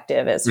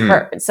perspective is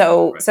heard.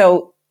 So,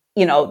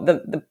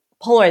 the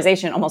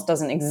polarization almost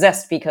doesn't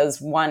exist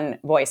because one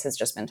voice has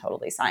just been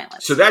totally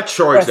silent. So that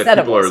charge that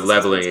people are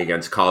leveling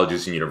against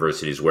colleges and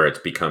universities, where it's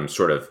become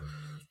sort of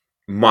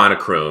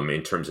monochrome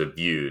in terms of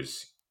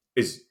views,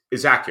 is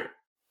accurate.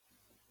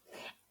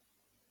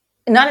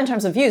 Not in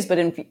terms of views, but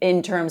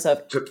in terms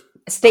of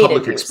stated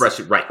public views.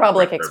 Expression, right?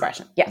 Public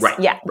expression, yes, right,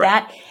 yeah,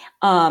 right.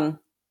 That.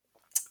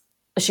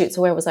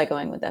 So where was I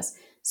going with this?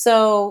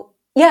 So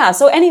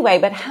anyway,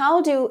 but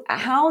how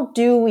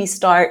do we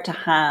start to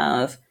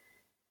have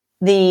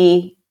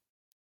the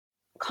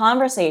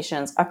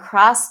conversations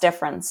across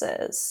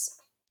differences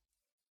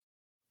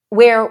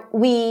where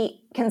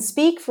we can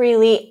speak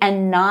freely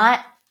and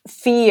not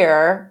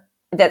fear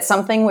that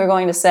something we're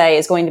going to say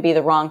is going to be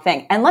the wrong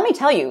thing? And let me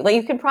tell you,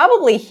 you could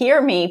probably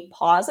hear me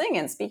pausing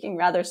and speaking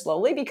rather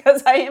slowly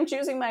because I am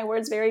choosing my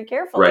words very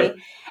carefully. Right.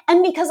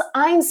 And because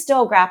I'm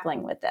still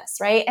grappling with this,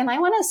 right? And I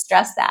want to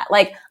stress that.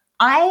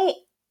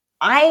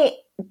 I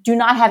do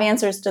not have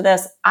answers to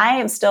this. I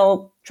am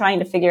still trying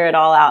to figure it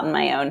all out in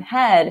my own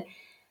head.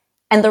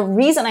 And the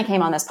reason I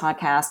came on this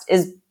podcast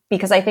is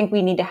because I think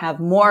we need to have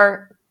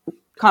more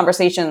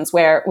conversations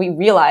where we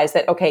realize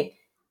that, okay,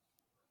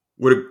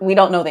 we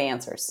don't know the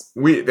answers.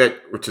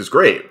 Which is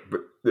great.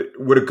 But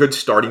would a good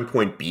starting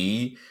point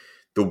be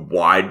the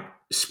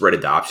widespread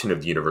adoption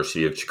of the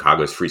University of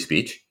Chicago's free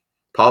speech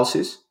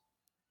policies?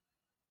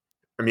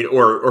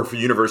 Or for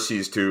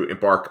universities to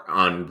embark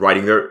on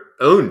writing their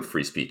own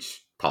free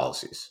speech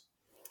policies.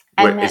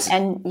 I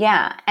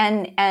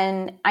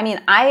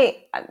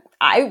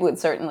would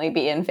certainly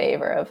be in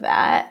favor of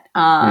that.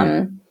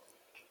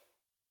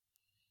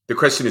 the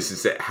question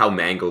is that how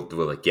mangled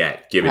will it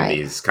get, given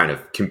these kind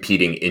of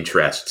competing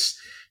interests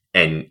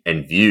and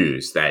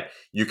views, that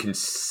you can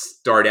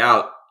start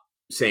out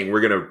saying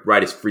we're going to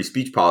write a free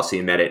speech policy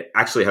and that it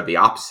actually have the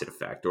opposite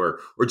effect, or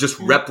just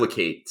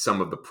replicate some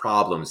of the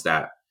problems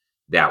that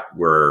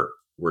we're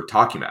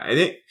talking about.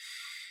 And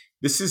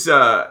this is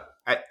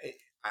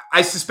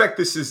I suspect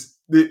this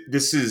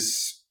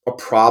is a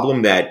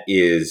problem that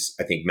is,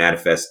 I think,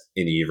 manifest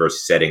in the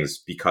university settings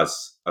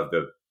because of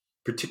the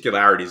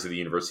particularities of the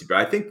university. But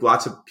I think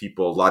lots of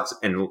people, lots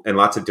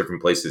of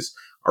different places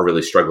are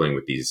really struggling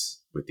with these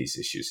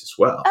issues as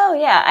well. Oh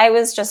yeah, I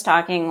was just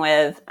talking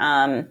with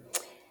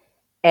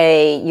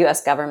a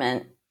U.S.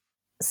 government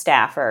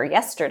staffer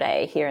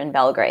yesterday here in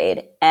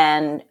Belgrade,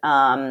 and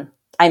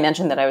I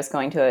mentioned that I was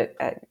going to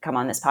come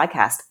on this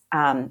podcast.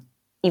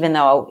 Even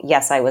though,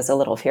 yes, I was a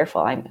little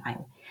fearful. I,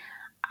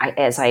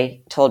 as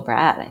I told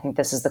Brad, I think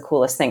this is the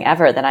coolest thing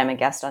ever that I'm a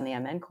guest on the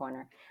MN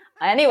Corner.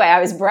 Anyway, I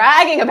was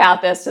bragging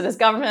about this to this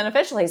government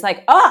official. He's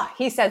like,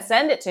 he said,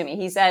 send it to me.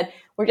 He said,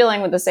 we're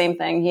dealing with the same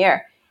thing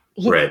here.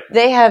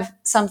 They have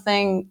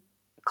something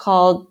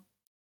called,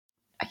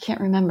 I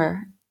can't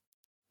remember,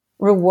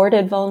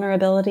 rewarded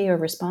vulnerability or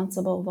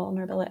responsible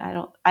vulnerability. I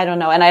don't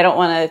know. And I don't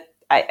want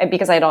to,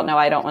 because I don't know,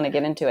 I don't want to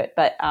get into it.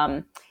 But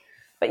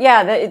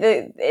yeah,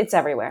 it's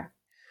everywhere.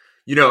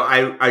 You know,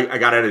 I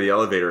got out of the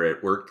elevator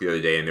at work the other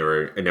day, and there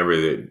were a number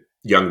of the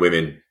young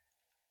women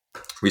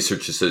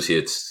research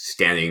associates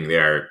standing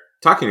there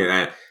talking to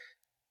me.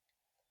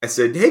 I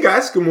said, "Hey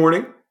guys, good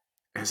morning."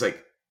 I was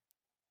like,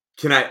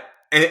 "Can I?"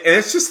 And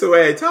it's just the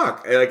way I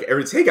talk.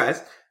 Everyone's, "Hey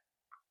guys,"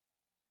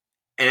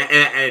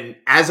 and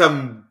as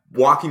I'm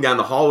walking down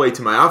the hallway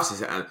to my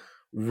office, I'm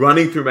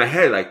running through my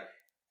head like,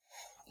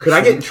 could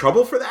I get in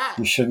trouble for that?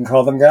 You shouldn't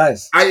call them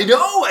guys. I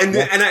know, and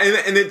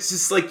it's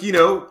just like,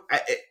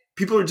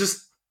 people are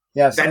just,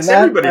 yes, that's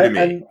everybody to me.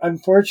 And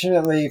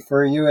unfortunately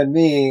for you and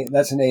me,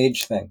 that's an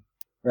age thing,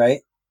 right?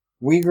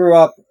 We grew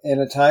up in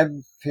a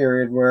time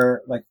period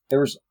where there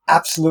was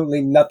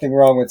absolutely nothing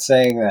wrong with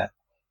saying that.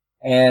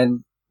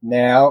 And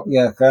now,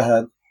 go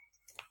ahead.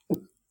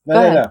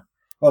 No.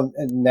 Well,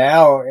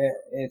 now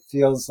it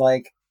feels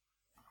like,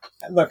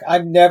 look,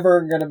 I'm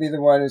never going to be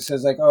the one who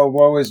says oh,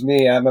 woe is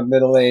me. I'm a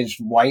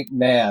middle-aged white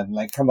man.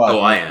 Come on. Oh,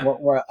 I am.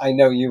 I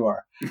know you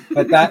are.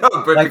 But that,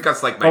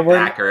 because my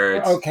back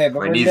hurts. Okay, but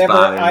we're never,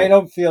 I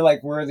don't feel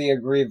like we're the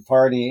aggrieved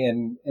party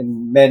in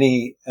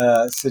many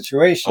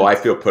situations. Oh, I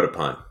feel put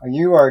upon.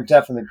 You are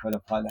definitely put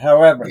upon.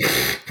 However,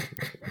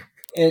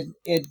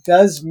 it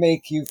does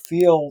make you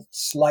feel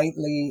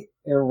slightly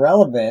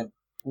irrelevant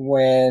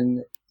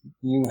when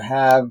you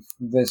have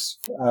this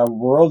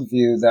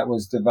worldview that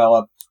was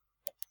developed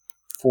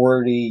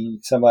 40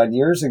 some odd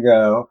years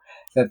ago,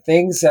 that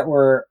things that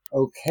were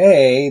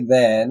okay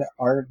then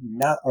are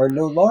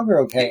no longer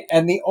okay.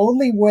 And the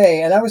only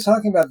way, and I was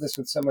talking about this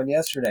with someone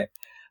yesterday,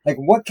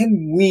 what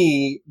can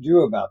we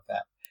do about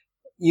that?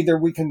 Either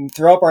we can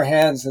throw up our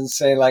hands and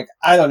say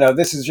I don't know,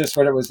 this is just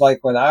what it was like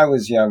when I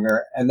was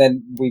younger, and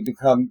then we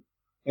become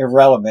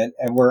irrelevant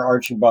and we're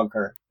Archie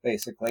Bunker,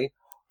 basically.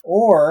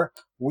 Or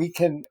we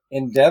can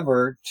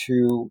endeavor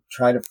to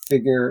try to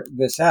figure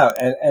this out.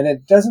 And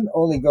it doesn't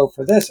only go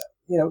for this.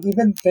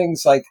 Even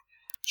things like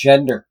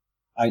gender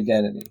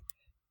identity.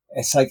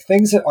 It's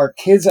things that our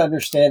kids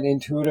understand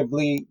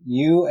intuitively.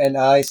 You and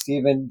I,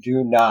 Stephen,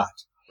 do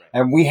not.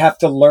 And we have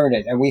to learn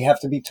it and we have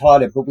to be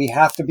taught it, but we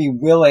have to be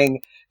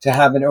willing to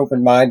have an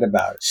open mind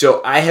about it.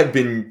 So I have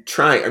been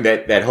trying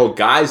that whole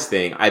guys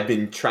thing. I've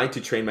been trying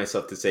to train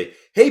myself to say,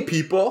 hey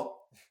people.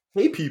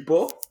 What if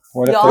y'all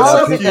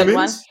is a good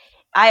one.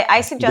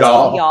 I suggest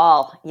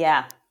y'all.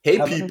 Yeah.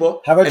 Hey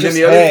people. How about and just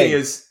then the other thing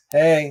is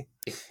hey.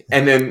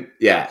 And then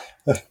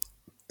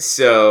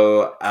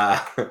so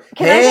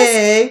Can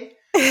I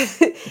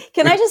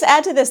just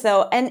add to this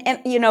though? And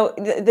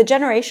the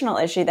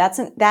generational issue,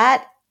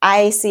 that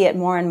I see it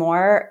more and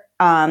more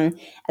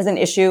as an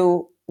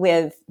issue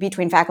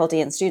between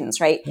faculty and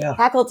students, right? Yeah.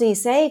 Faculty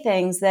say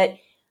things that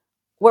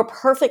were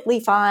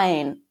perfectly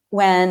fine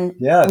when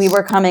we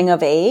were coming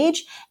of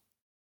age.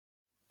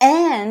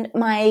 And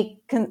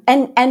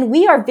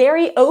we are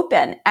very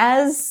open,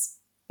 as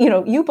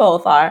you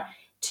both are,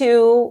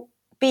 to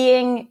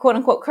being quote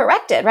unquote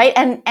corrected, right?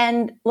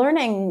 And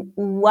learning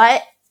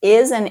what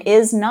is and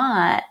is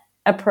not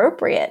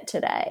appropriate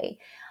today.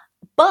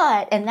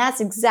 And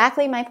that's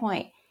exactly my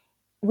point.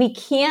 We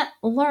can't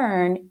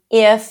learn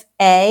if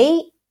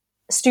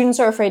students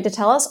are afraid to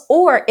tell us,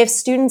 or if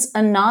students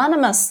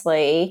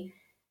anonymously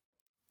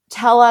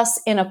tell us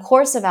in a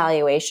course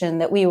evaluation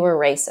that we were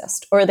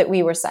racist or that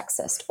we were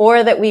sexist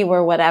or that we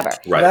were whatever.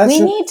 Right. We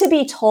need to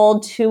be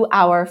told to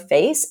our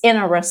face in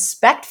a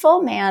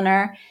respectful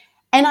manner.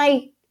 And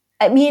I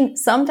mean,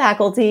 some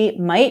faculty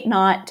might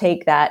not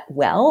take that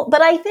well,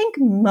 but I think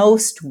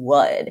most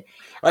would.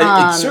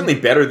 It's certainly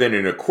better than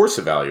in a course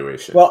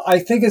evaluation. Well, I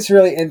think it's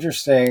really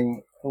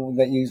interesting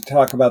that you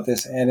talk about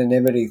this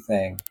anonymity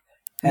thing.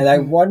 And I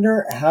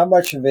wonder how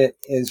much of it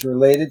is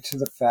related to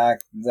the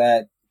fact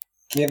that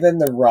given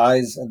the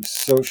rise of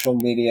social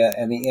media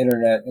and the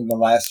internet in the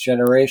last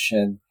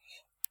generation,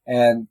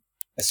 And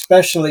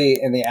especially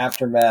in the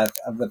aftermath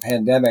of the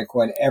pandemic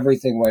when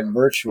everything went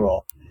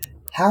virtual,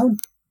 how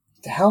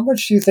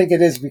much do you think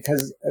it is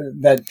because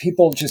that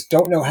people just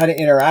don't know how to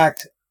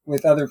interact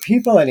with other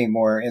people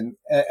anymore in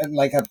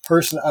like a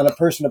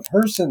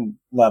person-to-person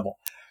level?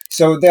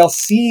 So they'll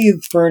see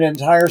for an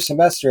entire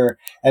semester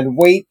and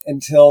wait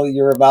until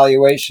your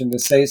evaluation to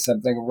say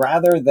something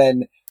rather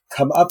than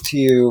come up to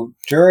you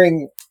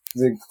during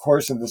the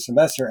course of the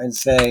semester and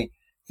say,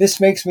 this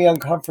makes me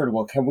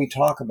uncomfortable. Can we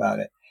talk about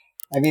it?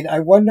 I mean, I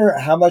wonder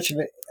how much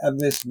of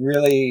this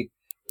really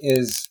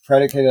is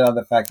predicated on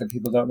the fact that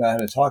people don't know how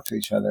to talk to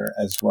each other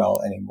as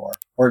well anymore.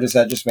 Or does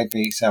that just make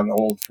me sound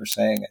old for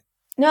saying it?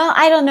 No,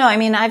 I don't know. I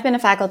mean, I've been a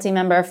faculty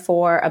member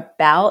for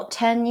about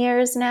 10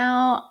 years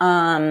now.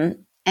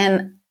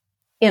 And,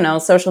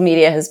 social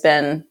media has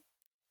been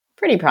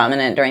pretty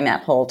prominent during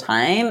that whole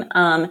time.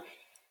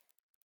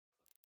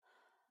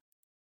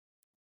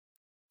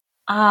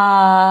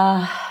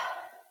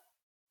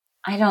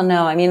 I don't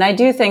know. I mean, I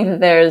do think that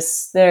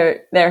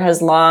there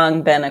has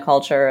long been a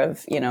culture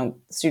of,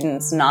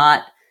 students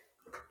not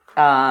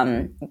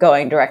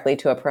going directly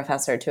to a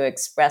professor to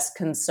express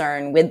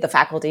concern with the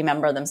faculty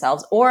member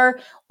themselves, or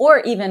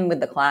even with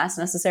the class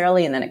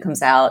necessarily, and then it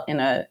comes out in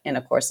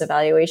a course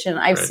evaluation.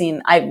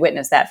 I've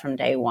witnessed that from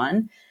day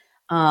one.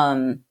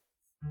 So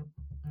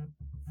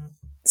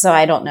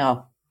I don't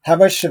know. How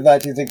much of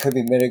that do you think could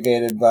be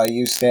mitigated by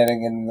you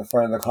standing in the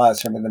front of the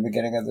classroom in the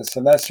beginning of the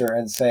semester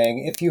and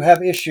saying, if you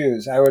have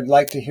issues, I would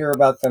like to hear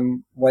about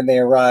them when they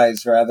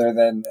arise rather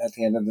than at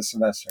the end of the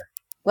semester?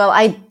 Well,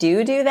 I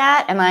do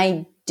that, and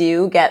I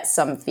do get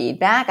some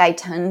feedback. I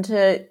tend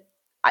to,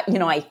 I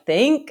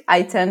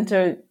tend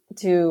to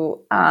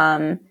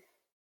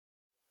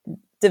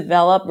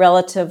develop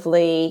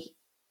relatively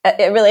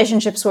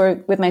relationships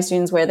with my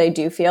students where they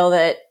do feel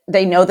that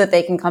they know that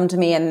they can come to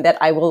me and that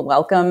I will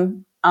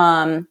welcome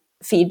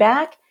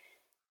feedback.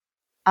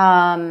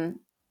 But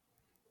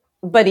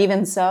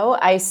even so,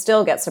 I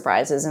still get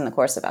surprises in the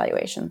course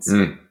evaluations.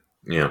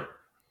 Yeah.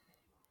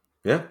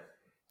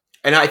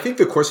 And I think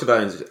the course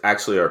evaluations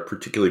actually are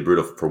particularly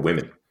brutal for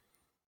women.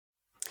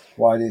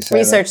 Why do you say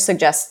Research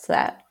suggests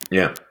that.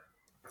 Yeah.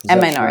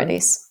 And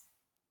minorities. True?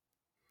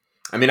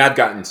 I mean, I've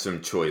gotten some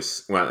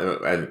choice. Well,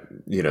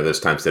 those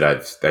times that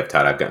I've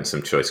taught, I've gotten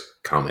some choice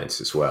comments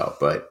as well.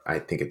 But I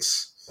think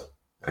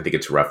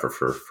it's rougher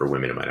for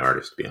women and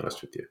minorities, to be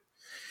honest with you.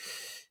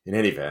 In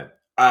any event,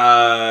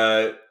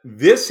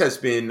 this has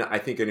been, I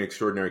think, an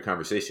extraordinary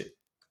conversation.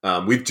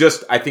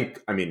 It's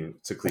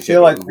a cliche,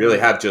 but we really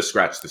have just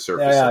scratched the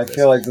surface. Yeah, of this. I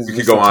feel like this we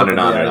could go on and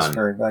on and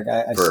on. Like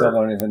I still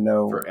don't even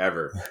know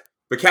forever.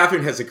 But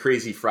Catherine has a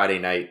crazy Friday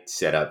night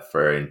set up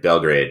in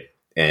Belgrade.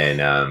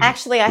 And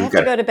actually, I have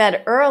to go to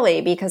bed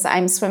early because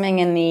I'm swimming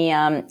in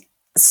the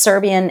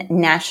Serbian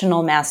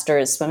National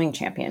Masters Swimming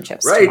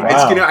Championships. Right.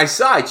 Tomorrow. Wow.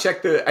 I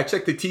checked the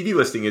TV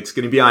listing. It's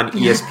going to be on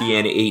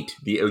ESPN 8,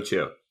 the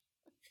Ocho.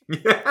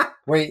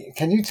 Wait,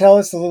 can you tell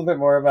us a little bit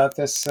more about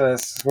this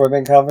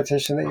swimming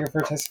competition that you're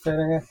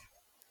participating in?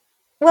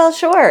 Well,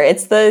 sure.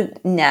 It's the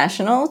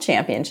National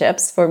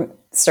Championships for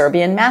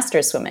Serbian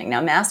Master Swimming.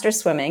 Now, Master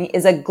Swimming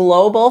is a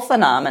global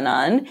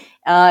phenomenon.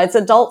 It's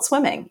adult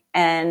swimming.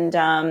 And,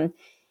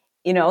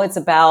 it's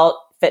about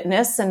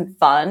fitness and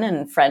fun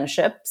and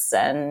friendships.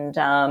 And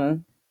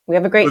we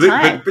have a great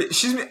time. But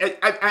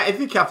I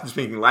think Catherine's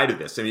making light of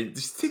this. I mean,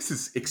 this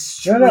is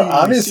extremely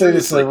obviously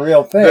this is a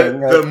real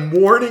thing. The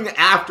morning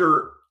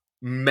after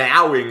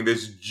mowing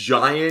this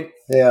giant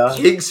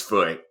pig's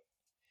foot,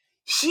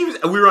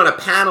 we were on a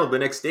panel the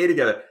next day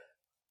together.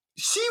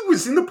 She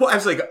was in the pool. I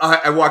was like,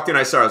 I walked in,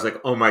 I saw her. I was like,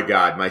 oh my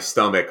God, my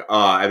stomach.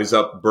 I was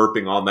up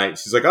burping all night.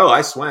 She's like, oh,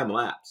 I swam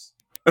laps.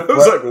 I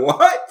was like,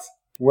 what?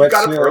 You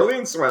got up early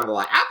and swam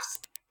laps?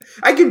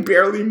 I can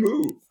barely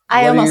move.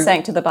 I almost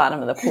sank to the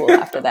bottom of the pool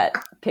after that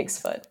pig's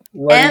foot.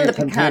 And the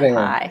pecan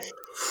pie.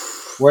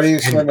 What are you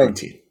swimming?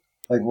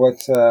 Like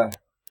what?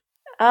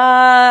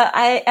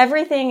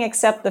 Everything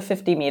except the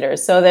 50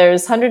 meters. So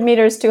there's 100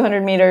 meters,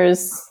 200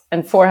 meters,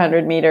 and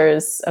 400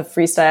 meters of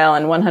freestyle,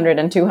 and 100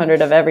 and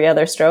 200 of every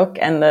other stroke,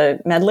 and the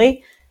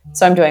medley.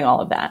 So I'm doing all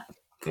of that.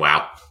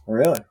 Wow.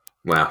 Really?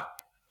 Wow.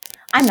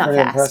 I'm not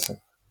fast. Impressive.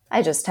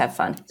 I just have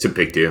fun. It's a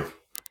big deal.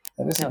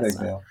 That is a big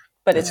deal.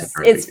 But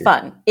it's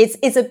fun.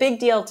 It's a big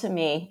deal to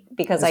me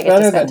because I get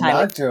to spend time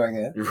not doing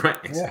it. Right,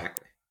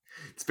 exactly.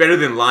 Yeah. It's better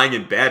than lying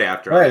in bed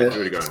after I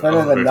do it. It's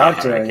better than not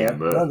doing it.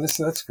 No,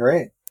 that's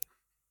great.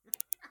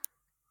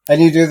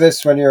 And you do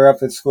this when you're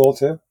up at school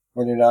too?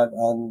 When you're not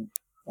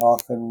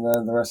off in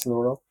the rest of the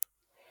world?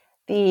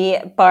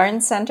 The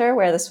Barnes Center,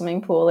 where the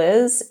swimming pool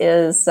is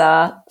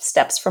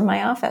steps from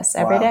my office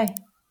every day.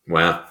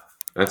 Wow.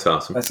 That's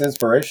awesome. That's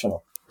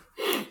inspirational.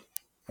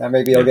 Now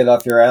maybe you'll get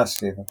off your ass,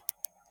 Stephen.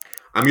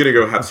 I'm going to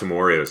go have some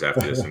Oreos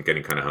after this. I'm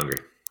getting kind of hungry.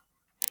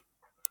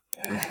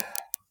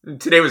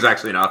 Today was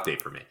actually an off day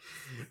for me.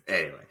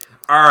 Anyway.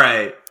 All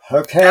right.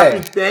 Okay.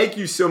 Catherine, thank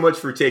you so much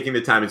for taking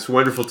the time. It's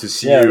wonderful to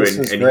see you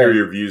and hear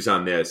your views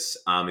on this.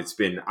 I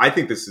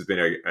think this has been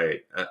a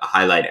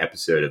highlight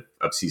episode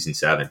of season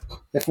 7.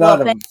 If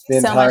not, thank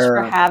you so much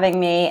for having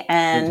me.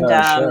 And,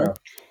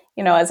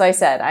 as I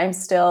said, I'm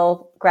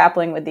still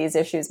grappling with these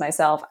issues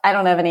myself. I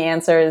don't have any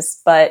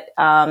answers, but,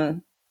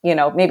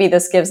 maybe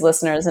this gives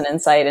listeners an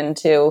insight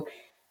into,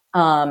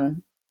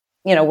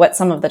 what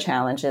some of the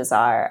challenges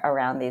are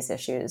around these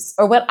issues,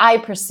 or what I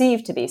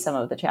perceive to be some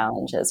of the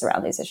challenges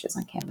around these issues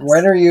on campus.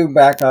 When are you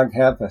back on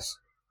campus?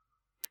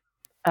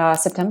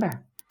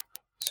 September.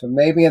 So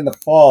maybe in the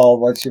fall,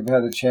 once you've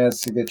had a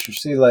chance to get your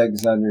sea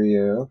legs under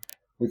you,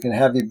 we can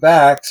have you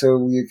back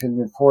so you can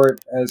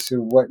report as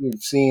to what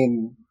you've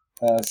seen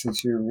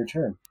since your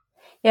return.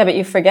 Yeah, but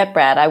you forget,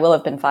 Brad, I will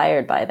have been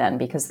fired by then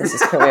because this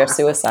is career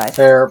suicide.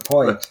 Fair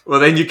point. Well,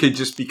 then you could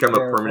just become a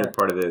permanent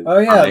part of the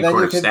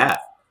Corner staff.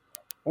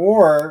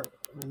 Or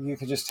you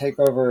could just take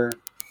over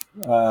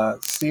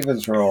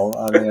Steven's role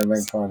on the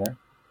Amen Corner.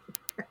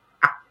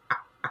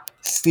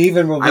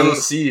 Steven will be... I will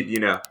see,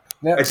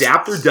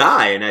 adapt or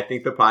die, and I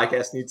think the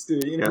podcast needs to,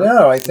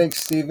 No, I think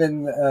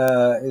Steven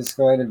is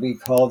going to be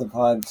called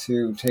upon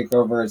to take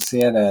over at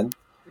CNN.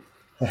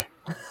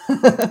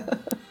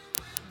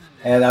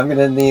 And I'm going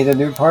to need a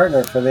new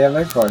partner for the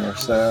Amen Corner,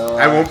 so...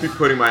 I won't be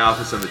putting my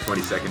office on the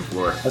 22nd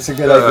floor. That's a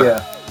good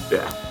idea.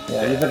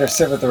 Yeah, you better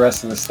sit with the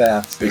rest of the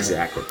staff, Steven.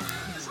 Exactly.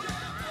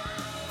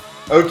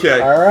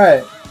 Okay. All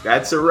right.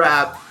 That's a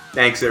wrap.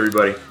 Thanks,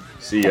 everybody.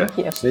 See ya.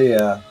 Thank you. See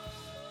ya.